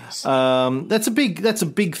 Jeez. That's a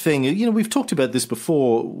big thing. We've talked about this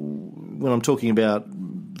before when I'm talking about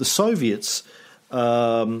the Soviets.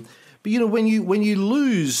 But when you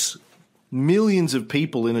lose millions of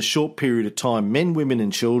people in a short period of time, men, women,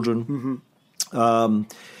 and children, the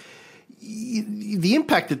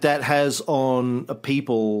impact that has on a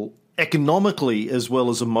people economically as well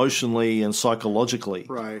as emotionally and psychologically,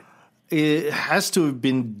 it has to have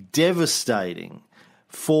been devastating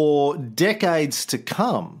for decades to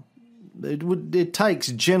come. It takes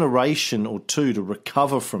a generation or two to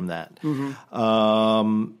recover from that.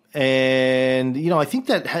 And, I think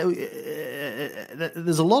that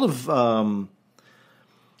there's a lot of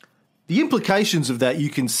the implications of that you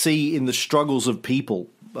can see in the struggles of people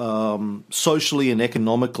socially and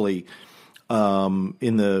economically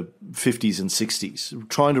in the 50s and 60s,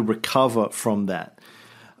 trying to recover from that.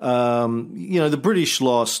 The British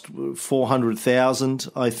lost 400,000,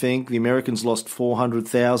 I think. The Americans lost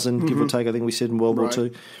 400,000, give or take, I think we said in World War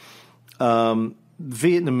II.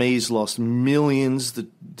 Vietnamese lost millions.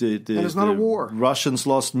 And it's not a war. Russians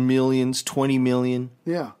lost millions, 20 million.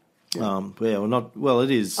 Yeah.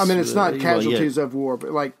 It is. I mean, it's not casualties of war,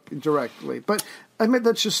 but like directly. But I mean,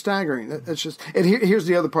 that's just staggering. That's just. And here's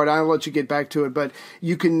the other part. I'll let you get back to it, but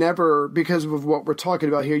you can never, because of what we're talking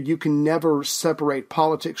about here, you can never separate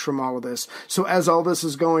politics from all of this. So as all this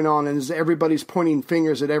is going on, and as everybody's pointing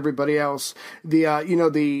fingers at everybody else, the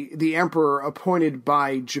emperor appointed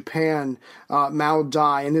by Japan, Mao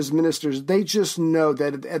Dai, and his ministers, they just know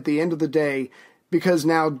that at the end of the day, because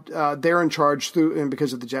now they're in charge and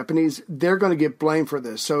because of the Japanese, they're going to get blamed for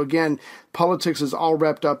this. So again, politics is all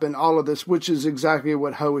wrapped up in all of this, which is exactly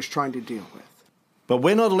what Ho is trying to deal with. But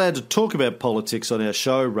we're not allowed to talk about politics on our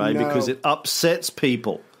show, Ray, because it upsets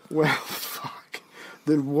people. Well, fuck.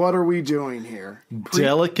 Then what are we doing here?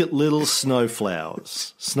 Delicate little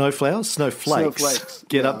snowflowers. Snowflakes.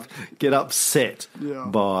 Get upset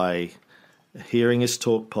by hearing us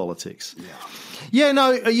talk politics. Yeah. Yeah,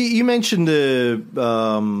 no, you mentioned the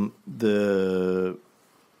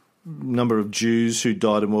number of Jews who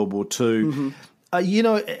died in World War II.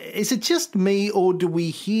 Is it just me, or do we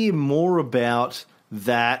hear more about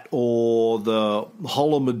that or the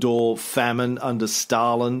Holodomor famine under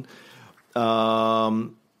Stalin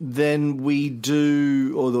than we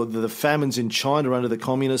do, or the famines in China under the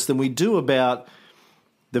communists, than we do about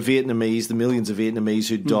the Vietnamese, the millions of Vietnamese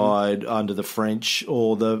who died under the French,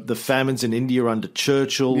 or the famines in India under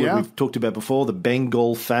Churchill, that we've talked about before, the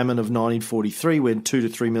Bengal famine of 1943 when 2 to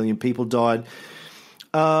 3 million people died,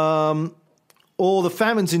 or the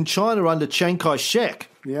famines in China under Chiang Kai-shek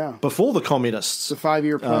before the communists. The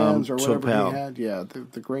 5-year plans or whatever he had. Yeah,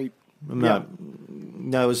 the great... No,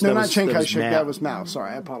 not Chiang Kai-shek, that was Mao.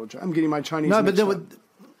 Sorry, I apologize. I'm getting my Chinese mixed up.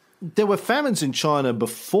 There were famines in China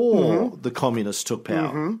before the communists took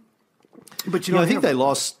power. But I think they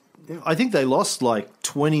lost. I think they lost like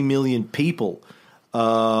 20 million people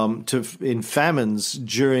in famines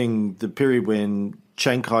during the period when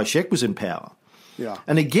Chiang Kai-shek was in power. Yeah,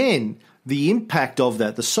 and again, the impact of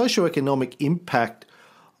that, the socioeconomic impact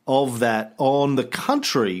of that on the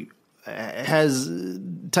country,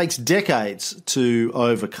 takes decades to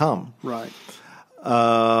overcome. Right.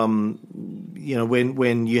 When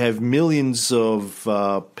you have millions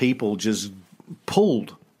of people just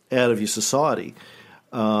pulled out of your society,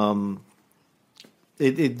 the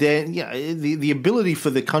ability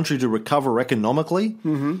for the country to recover economically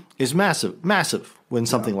is massive when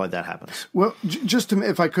something like that happens. Well,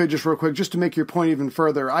 if I could, just real quick, just to make your point even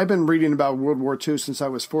further, I've been reading about World War II since I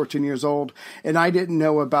was 14 years old, and I didn't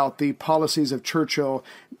know about the policies of Churchill,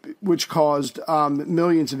 which caused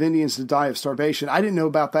millions of Indians to die of starvation. I didn't know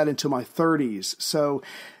about that until my 30s. So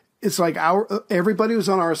it's like everybody who's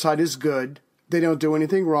on our side is good. They don't do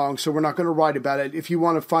anything wrong, so we're not going to write about it. If you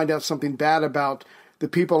want to find out something bad about the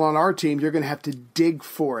people on our team, you're going to have to dig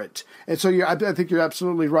for it. And so I think you're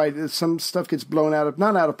absolutely right. Some stuff gets blown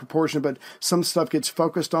not out of proportion, but some stuff gets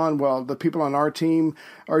focused on. Well, the people on our team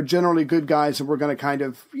are generally good guys, and we're going to kind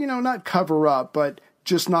of, not cover up, but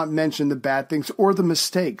just not mention the bad things or the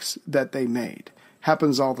mistakes that they made.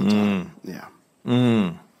 Happens all the time. Yeah.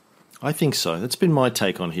 I think so. That's been my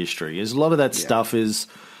take on history. Is a lot of that stuff is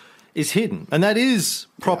hidden, and that is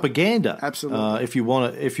propaganda. Absolutely. If you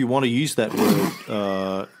want to use that word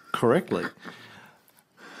correctly.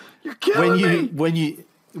 You're killing me.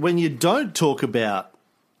 When you don't talk about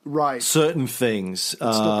certain things,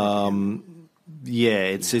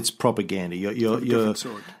 it's propaganda.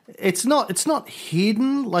 It's not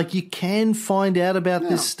hidden. Like, you can find out about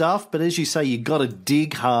this stuff, but as you say, you got to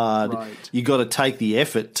dig hard. Right. You got to take the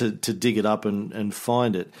effort to dig it up and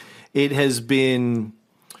find it. It has been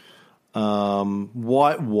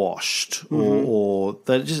whitewashed, or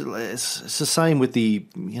that just it's the same with the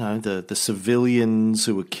civilians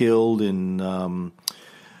who were killed in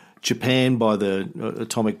Japan by the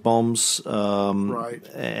atomic bombs,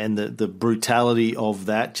 and the brutality of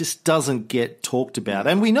that just doesn't get talked about.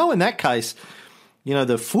 And we know in that case,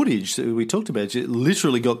 the footage that we talked about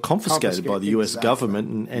literally got confiscated by the US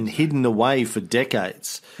government and hidden away for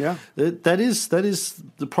decades. Yeah, that is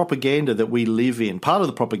the propaganda that we live in. Part of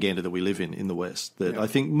the propaganda that we live in the West. That I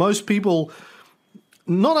think most people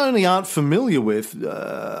not only aren't familiar with,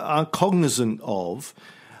 aren't cognizant of,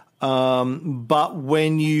 But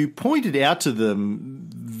when you point it out to them,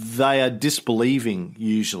 they are disbelieving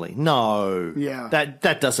usually. No,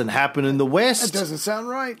 that doesn't happen in the West. That doesn't sound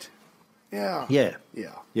right. Yeah.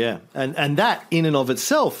 And that in and of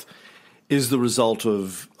itself is the result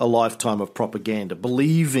of a lifetime of propaganda,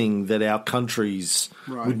 believing that our countries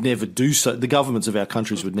would never do so. The governments of our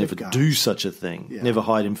countries would never do such a thing, never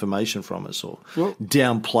hide information from us or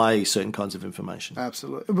downplay certain kinds of information.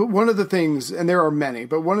 Absolutely. But one of the things, and there are many,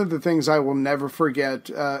 but one of the things I will never forget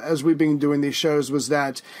as we've been doing these shows was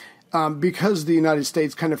that because the United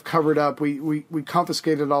States kind of covered up, we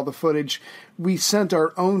confiscated all the footage. We sent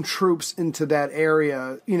our own troops into that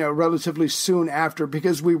area, relatively soon after,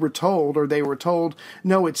 because we were told, or they were told,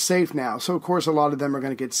 no, it's safe now. So, of course, a lot of them are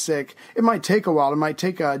going to get sick. It might take a while. It might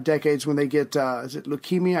take decades when they get, is it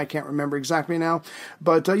leukemia? I can't remember exactly now.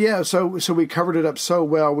 But, so we covered it up so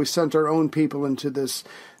well. We sent our own people into this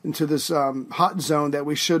hot zone that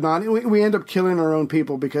we should not. We end up killing our own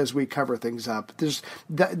people because we cover things up.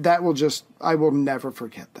 I will never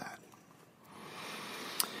forget that.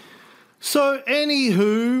 So,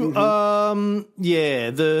 anywho,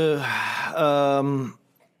 the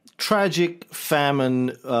tragic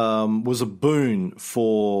famine was a boon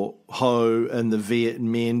for Ho and the Viet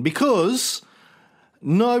Minh because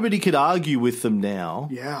nobody could argue with them now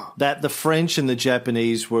that the French and the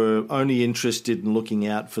Japanese were only interested in looking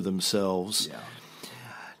out for themselves. Yeah.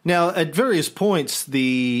 Now, at various points,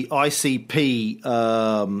 the ICP,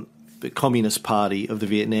 the Communist Party of the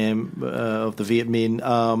Viet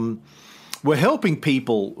Minh, were helping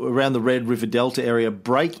people around the Red River Delta area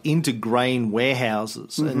break into grain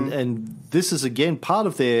warehouses. And this is, again, part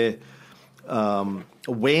of their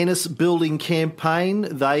awareness building campaign.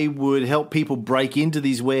 They would help people break into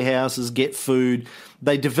these warehouses, get food.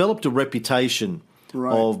 They developed a reputation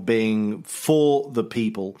of being for the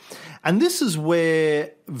people. And this is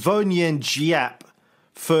where Vo Nguyen Giap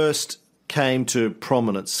first came to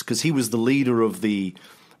prominence, because he was the leader of the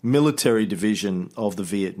military division of the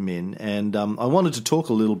Viet Minh. And I wanted to talk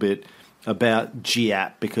a little bit about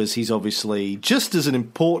Giap, because he's obviously just as an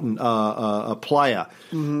important a player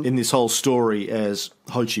in this whole story as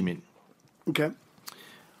Ho Chi Minh. Okay.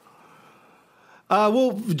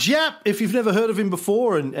 Well, Giap, if you've never heard of him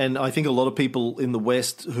before, and I think a lot of people in the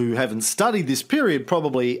West who haven't studied this period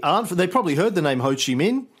probably aren't, they probably heard the name Ho Chi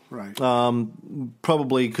Minh,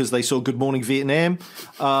 probably because they saw Good Morning Vietnam,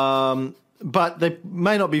 but they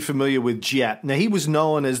may not be familiar with Giap. Now, he was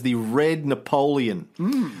known as the Red Napoleon,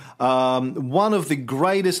 one of the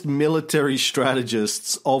greatest military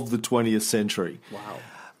strategists of the 20th century. Wow.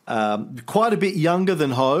 Quite a bit younger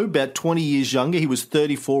than Ho, about 20 years younger. He was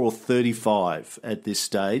 34 or 35 at this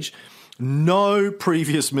stage. No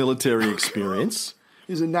previous military experience.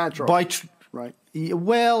 He's a natural. Right.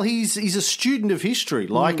 Well, he's a student of history,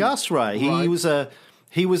 like us, Ray. He was a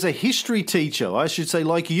history teacher, I should say,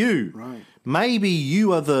 like you. Right. Maybe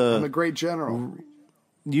you are I'm a great general.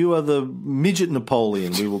 You are the midget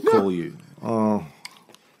Napoleon, we will call you. Oh.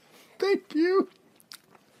 Thank you.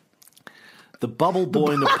 The bubble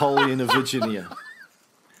boy Napoleon of Virginia.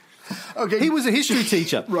 Okay. He was a history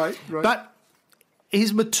teacher. Right. But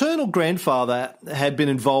his maternal grandfather had been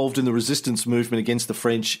involved in the resistance movement against the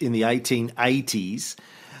French in the 1880s.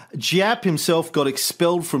 Giap himself got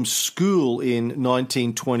expelled from school in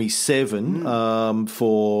 1927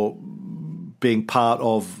 for being part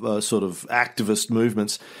of sort of activist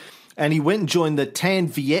movements. And he went and joined the Tan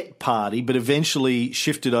Viet Party, but eventually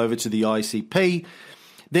shifted over to the ICP.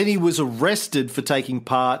 Then he was arrested for taking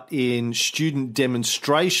part in student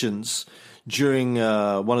demonstrations during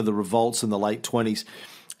one of the revolts in the late 20s.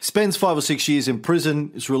 Spends 5 or 6 years in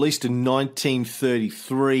prison, is released in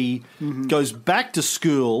 1933, goes back to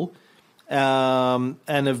school, and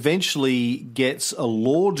eventually gets a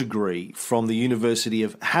law degree from the University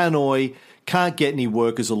of Hanoi. Can't get any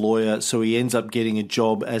work as a lawyer, so he ends up getting a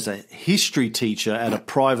job as a history teacher at a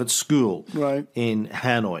private school in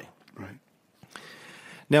Hanoi.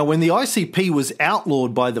 Now, when the ICP was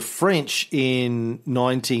outlawed by the French in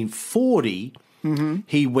 1940,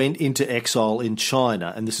 he went into exile in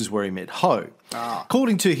China, and this is where he met Ho.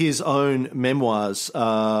 According to his own memoirs,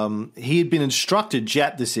 he had been instructed,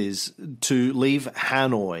 Giap this is, to leave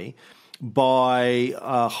Hanoi by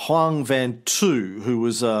Hoang Van Tu, who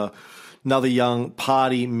was another young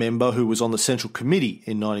party member who was on the Central Committee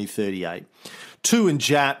in 1938. Tu and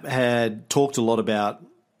Giap had talked a lot about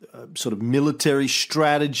sort of military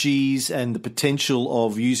strategies and the potential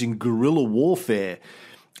of using guerrilla warfare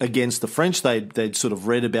against the French. They'd sort of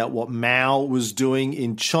read about what Mao was doing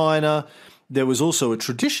in China. There was also a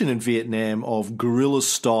tradition in Vietnam of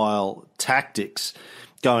guerrilla-style tactics.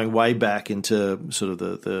 going way back into sort of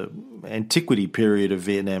the antiquity period of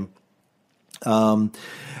Vietnam.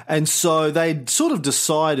 And so they sort of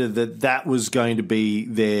decided that was going to be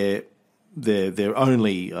their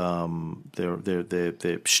only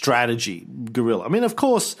their strategy, guerrilla. I mean, of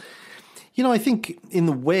course, I think in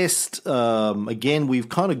the West, again, we've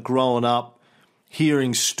kind of grown up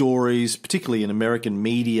hearing stories, particularly in American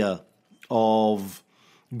media, of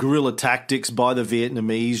guerrilla tactics by the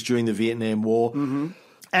Vietnamese during the Vietnam War. Mm-hmm.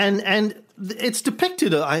 And it's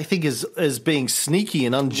depicted, I think, as being sneaky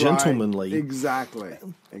and ungentlemanly. Right. Exactly.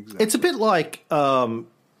 It's a bit like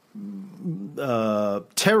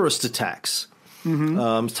terrorist attacks.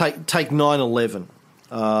 Mm-hmm. Take 9/11,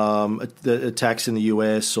 the attacks in the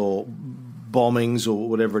US or bombings or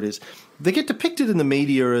whatever it is. They get depicted in the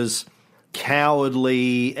media as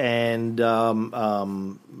cowardly and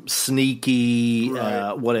sneaky,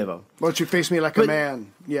 right. Whatever. Why don't you face me like a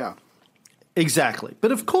man? Yeah. Exactly.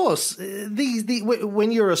 But of course,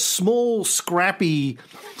 when you're a small, scrappy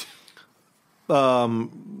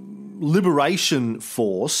liberation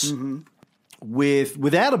force mm-hmm.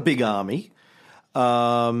 without a big army,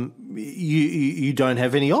 you don't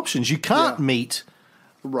have any options. You can't meet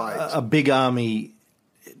a big army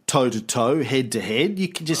toe-to-toe, head-to-head. You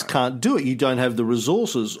just can't do it. You don't have the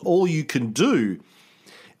resources. All you can do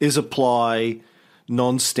is apply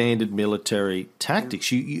non-standard military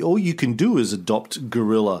tactics. All you can do is adopt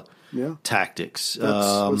guerrilla tactics.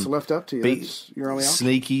 That's what's left up to you. That's your only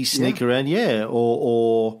option. Sneak around,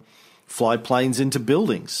 or fly planes into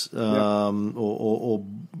buildings, or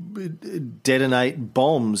detonate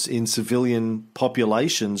bombs in civilian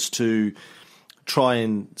populations to try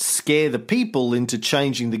and scare the people into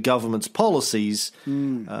changing the government's policies.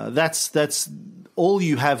 That's all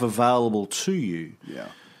you have available to you. Yeah.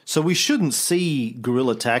 So we shouldn't see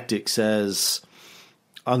guerrilla tactics as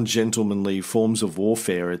ungentlemanly forms of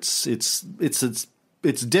warfare. It's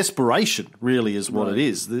desperation, really, is what it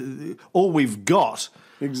is. All we've got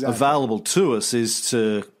available to us is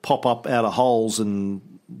to pop up out of holes in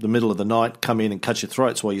the middle of the night, come in and cut your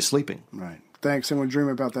throats while you're sleeping. Right. Thanks, and we'll dream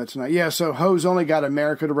about that tonight. Yeah, so Ho's only got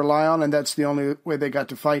America to rely on, and that's the only way they got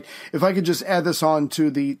to fight. If I could just add this on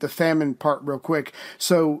to the famine part real quick.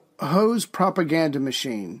 So Ho's propaganda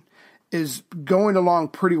machine is going along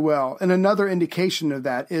pretty well. And another indication of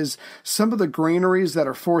that is some of the granaries that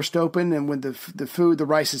are forced open, and when the food, the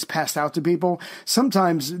rice is passed out to people,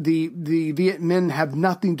 sometimes the Viet Minh have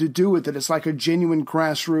nothing to do with it. It's like a genuine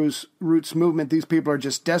grassroots movement. These people are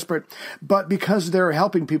just desperate. But because they're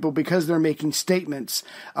helping people, because they're making statements,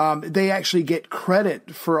 they actually get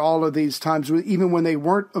credit for all of these times, even when they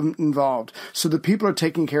weren't involved. So the people are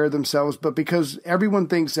taking care of themselves, but because everyone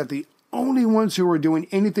thinks that the only ones who are doing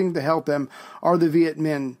anything to help them are the Viet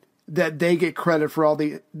Minh, that they get credit for all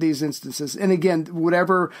these instances. And again,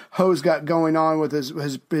 whatever Ho's got going on with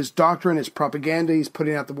his doctrine, his propaganda, he's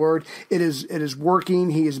putting out the word, it is working.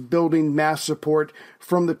 He is building mass support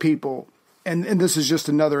from the people. And this is just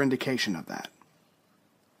another indication of that.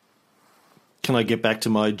 Can I get back to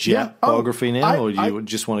my Jap biography now, or do you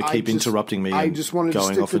just want to keep interrupting me and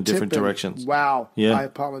going off in different directions? Wow. Yeah. I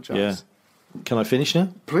apologize. Yeah. Can I finish now?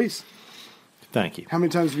 Please. Thank you. How many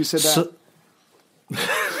times have you said that?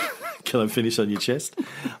 Can I finish on your chest?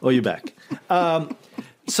 Or your back?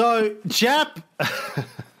 So, Jap,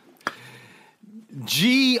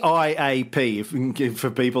 GIAP,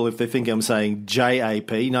 for people if they think I'm saying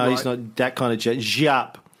JAP. No, he's not that kind of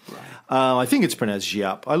Jap. I think it's pronounced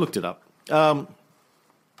Jap. I looked it up.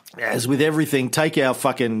 As with everything, take our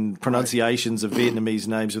fucking pronunciations of Vietnamese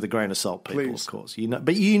names with a grain of salt, people, Please. Of course.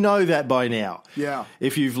 But you know that by now. Yeah.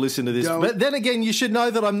 If you've listened to this. But then again, you should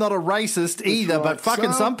know that I'm not a racist either, but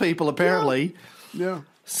fucking some people apparently. Yeah.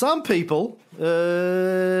 Some people,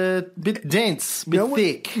 bit dense,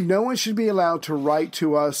 thick. No one should be allowed to write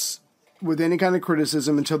to us with any kind of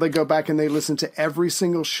criticism until they go back and they listen to every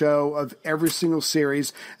single show of every single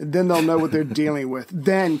series. And then they'll know what they're dealing with.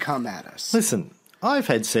 Then come at us. Listen. I've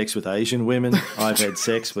had sex with Asian women. I've had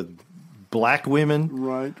sex with black women.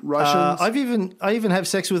 Right, Russians. I even have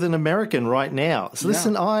sex with an American right now. So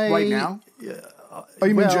listen, right now. Oh,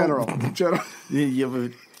 you mean general? General. Yeah,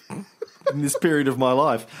 in this period of my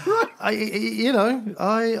life, I'll That's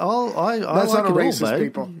like not a racist, all,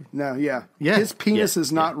 people. No, yeah. His penis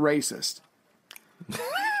is not racist.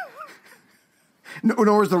 No,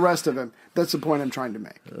 nor is the rest of him. That's the point I'm trying to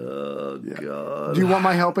make. Oh, God. Do you want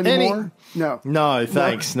my help anymore? No. No,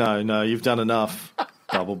 thanks. No, you've done enough,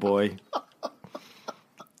 Bubble Boy.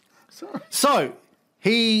 Sorry. So,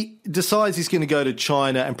 he decides he's going to go to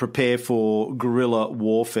China and prepare for guerrilla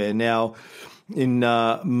warfare. Now, in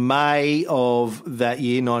May of that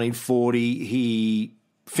year, 1940, he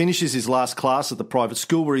finishes his last class at the private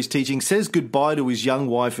school where he's teaching, says goodbye to his young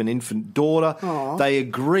wife and infant daughter. Aww. They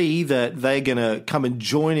agree that they're going to come and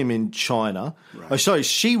join him in China. Right. Oh, sorry,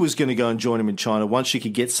 she was going to go and join him in China once she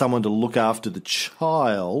could get someone to look after the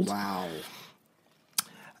child. Wow.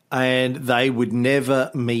 And they would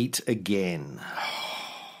never meet again.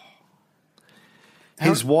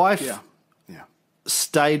 His wife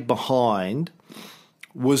stayed behind,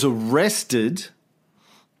 was arrested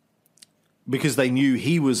because they knew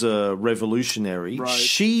he was a revolutionary. Right.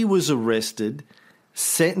 She was arrested,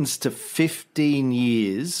 sentenced to 15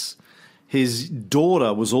 years. His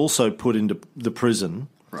daughter was also put into the prison.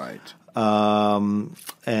 Right.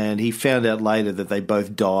 And he found out later that they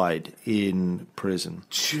both died in prison.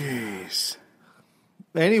 Jeez.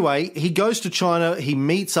 Anyway, he goes to China. He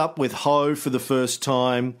meets up with Ho for the first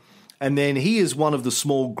time. And then he is one of the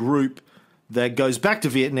small group that goes back to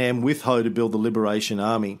Vietnam with Ho to build the Liberation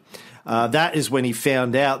Army. That is when he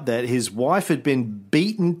found out that his wife had been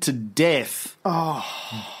beaten to death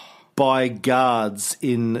by guards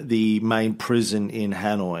in the main prison in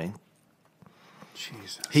Hanoi.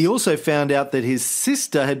 Jesus. He also found out that his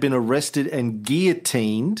sister had been arrested and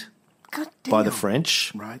guillotined by the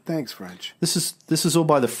French. Right, thanks, French. This is all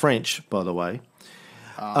by the French, by the way.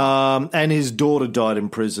 And his daughter died in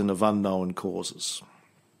prison of unknown causes.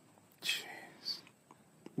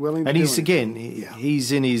 And he's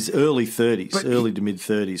he's in his early 30s, early to mid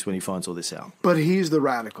 30s when he finds all this out. But he's the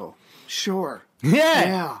radical. Sure.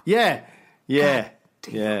 Yeah.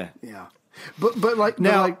 But like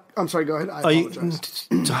now, I'm sorry. Go ahead. I apologize.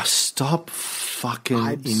 Stop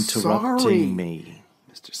fucking interrupting me,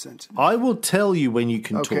 Mr. Sensitive. I will tell you when you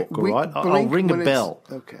can talk. All right, I'll ring a bell.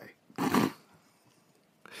 Okay.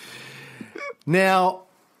 Now,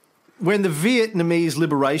 when the Vietnamese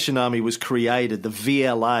Liberation Army was created, the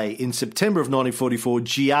VLA, in September of 1944,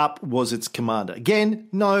 Giap was its commander. Again,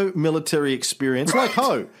 no military experience, like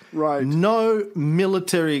Ho. Right. No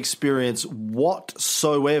military experience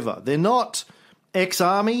whatsoever. They're not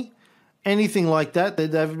ex-army, anything like that. They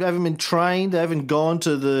haven't been trained. They haven't gone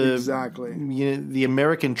to the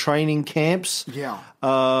American training camps. Yeah.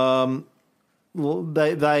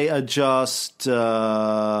 They are just...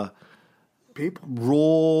 people,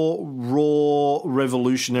 raw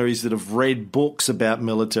revolutionaries that have read books about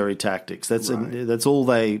military tactics. That's all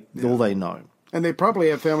they know. And they probably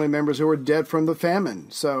have family members who are dead from the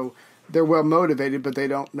famine, so they're well motivated, but they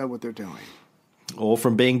don't know what they're doing. Or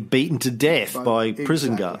from being beaten to death by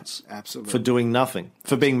prison guards, absolutely, for doing nothing,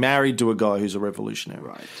 for being married to a guy who's a revolutionary.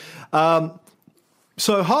 Right.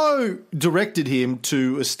 So Ho directed him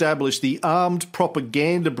to establish the armed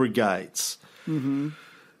propaganda brigades. Mm-hmm.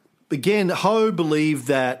 Again, Ho believed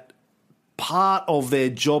that part of their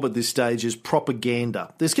job at this stage is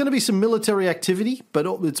propaganda. There's going to be some military activity, but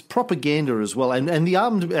it's propaganda as well. And the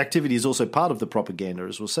armed activity is also part of the propaganda,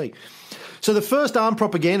 as we'll see. So the first armed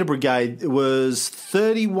propaganda brigade was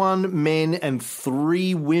 31 men and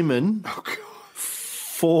 3 women,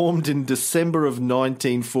 formed in December of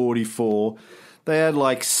 1944. They had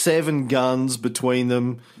like 7 guns between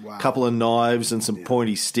them, a couple of knives and some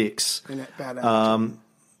pointy sticks. And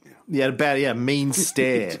bad mean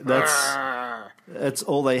stare. That's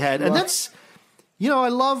all they had. And that's, I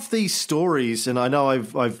love these stories, and I know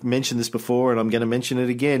I've mentioned this before, and I'm going to mention it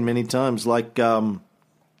again many times, like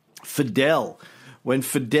Fidel. When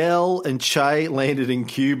Fidel and Che landed in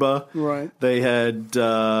Cuba, right, they had,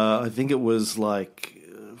 I think it was like,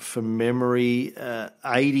 from memory,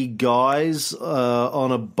 80 guys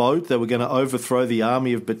on a boat that were going to overthrow the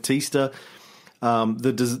army of Batista.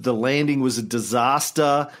 The landing was a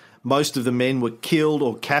disaster. Most of the men were killed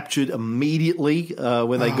or captured immediately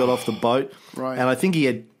when they got off the boat. Right. And I think he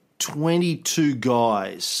had 22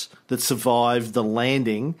 guys that survived the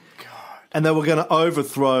landing. God. And they were going to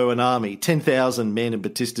overthrow an army, 10,000 men in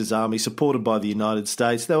Batista's army, supported by the United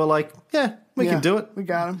States. They were like, we can do it. We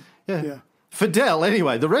got him. Yeah. Fidel,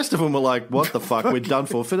 anyway, the rest of them were like, what the fuck, we're done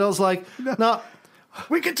for. Fidel's like, no.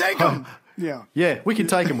 We can take him. Yeah, we can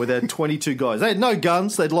take them with our 22 guys. They had no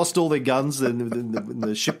guns. They'd lost all their guns in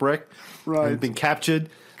the shipwreck. Right. And been captured.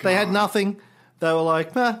 God. They had nothing. They were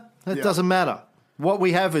like, that doesn't matter. What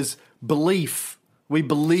we have is belief. We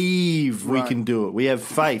believe we can do it. We have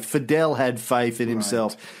faith. Fidel had faith in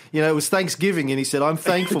himself. It was Thanksgiving, and he said, I'm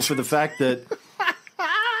thankful for the fact that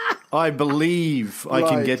I believe I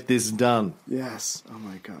can get this done. Yes. Oh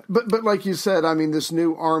my God. But like you said, I mean, this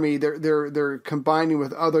new army, they're combining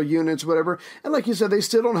with other units, whatever. And like you said, they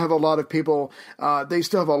still don't have a lot of people. They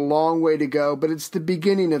still have a long way to go. But it's the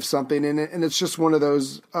beginning of something, and it's just one of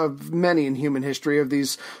those of many in human history of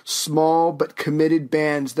these small but committed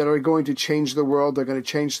bands that are going to change the world. They're going to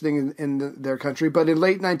change things in their country. But in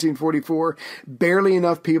late 1944, barely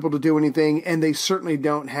enough people to do anything, and they certainly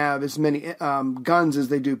don't have as many guns as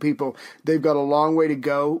they do people. They've got a long way to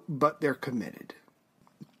go, but they're committed.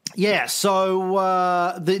 Yeah,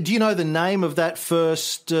 so do you know the name of that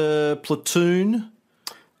first platoon?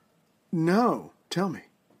 No, tell me.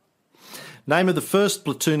 Name of the first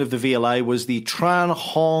platoon of the VLA was the Tran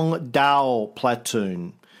Hong Dao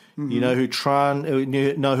platoon. Mm-hmm. You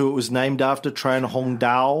know who it was named after, Tran Hong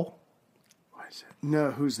Dao? What is it?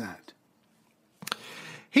 No, who's that?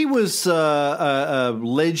 He was a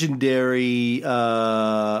legendary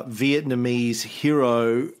Vietnamese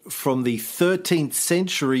hero from the 13th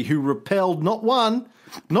century who repelled not one,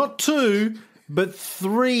 not two, but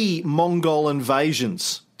 3 Mongol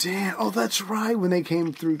invasions. Damn! Oh, that's right. When they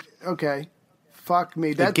came through. Okay, fuck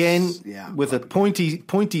me. That's, with a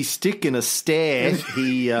pointy stick and a stare,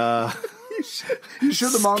 he. You sure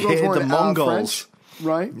the Mongols weren't French?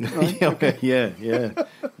 Right? Okay. Yeah.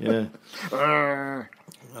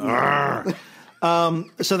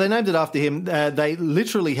 So they named it after him. They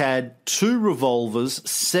literally had 2 revolvers,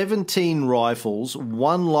 17 rifles,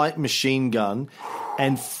 1 light machine gun,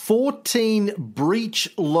 and 14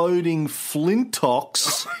 breech-loading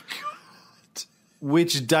flintlocks,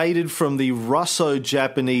 which dated from the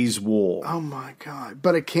Russo-Japanese War. Oh, my God.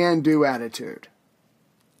 But a can-do attitude.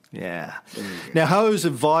 Yeah. Now, Ho's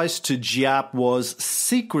advice to Giap was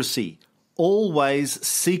secrecy. Always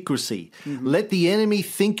secrecy. Mm-hmm. Let the enemy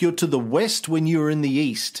think you're to the west when you're in the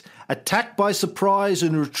east. Attack by surprise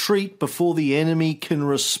and retreat before the enemy can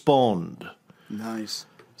respond. Nice.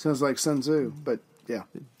 Sounds like Sun Tzu, but yeah.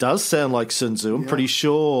 It does sound like Sun Tzu. I'm pretty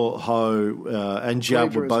sure Ho and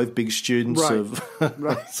Jiao were both big students of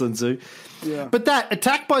Sun Tzu. Yeah. But that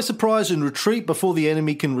attack by surprise and retreat before the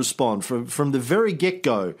enemy can respond. From the very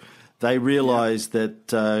get-go, they realized that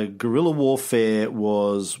guerrilla warfare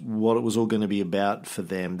was what it was all going to be about for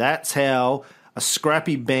them. That's how a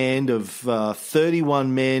scrappy band of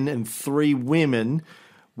 31 men and 3 women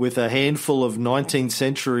with a handful of 19th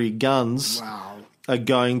century guns are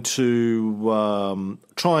going to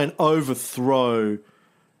try and overthrow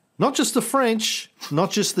not just the French, not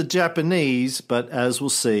just the Japanese, but as we'll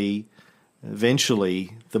see,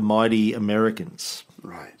 eventually the mighty Americans.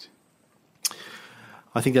 Right.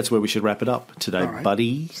 I think that's where we should wrap it up today,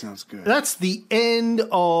 buddy. Sounds good. That's the end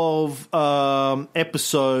of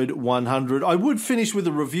episode 100. I would finish with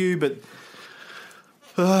a review, but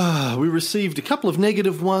we received a couple of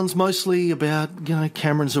negative ones, mostly about,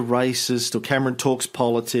 Cameron's a racist, or Cameron talks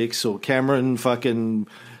politics, or Cameron fucking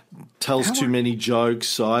tells too many jokes.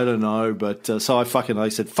 So I don't know, but so I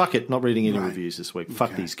said, fuck it, not reading any reviews this week.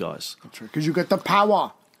 Fuck these guys. That's right, because you got the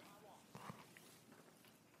power.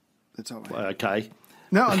 That's all right. Okay.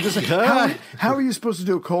 No, I'm just saying, how are you supposed to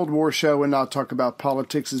do a Cold War show and not talk about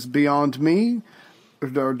politics is beyond me?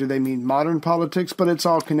 Or do they mean modern politics? But it's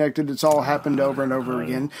all connected. It's all happened over and over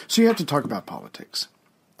again. So you have to talk about politics.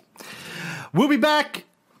 We'll be back,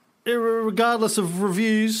 regardless of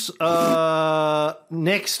reviews,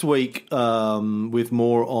 next week with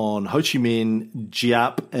more on Ho Chi Minh,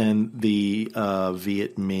 Giap, and the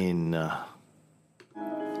Viet Minh.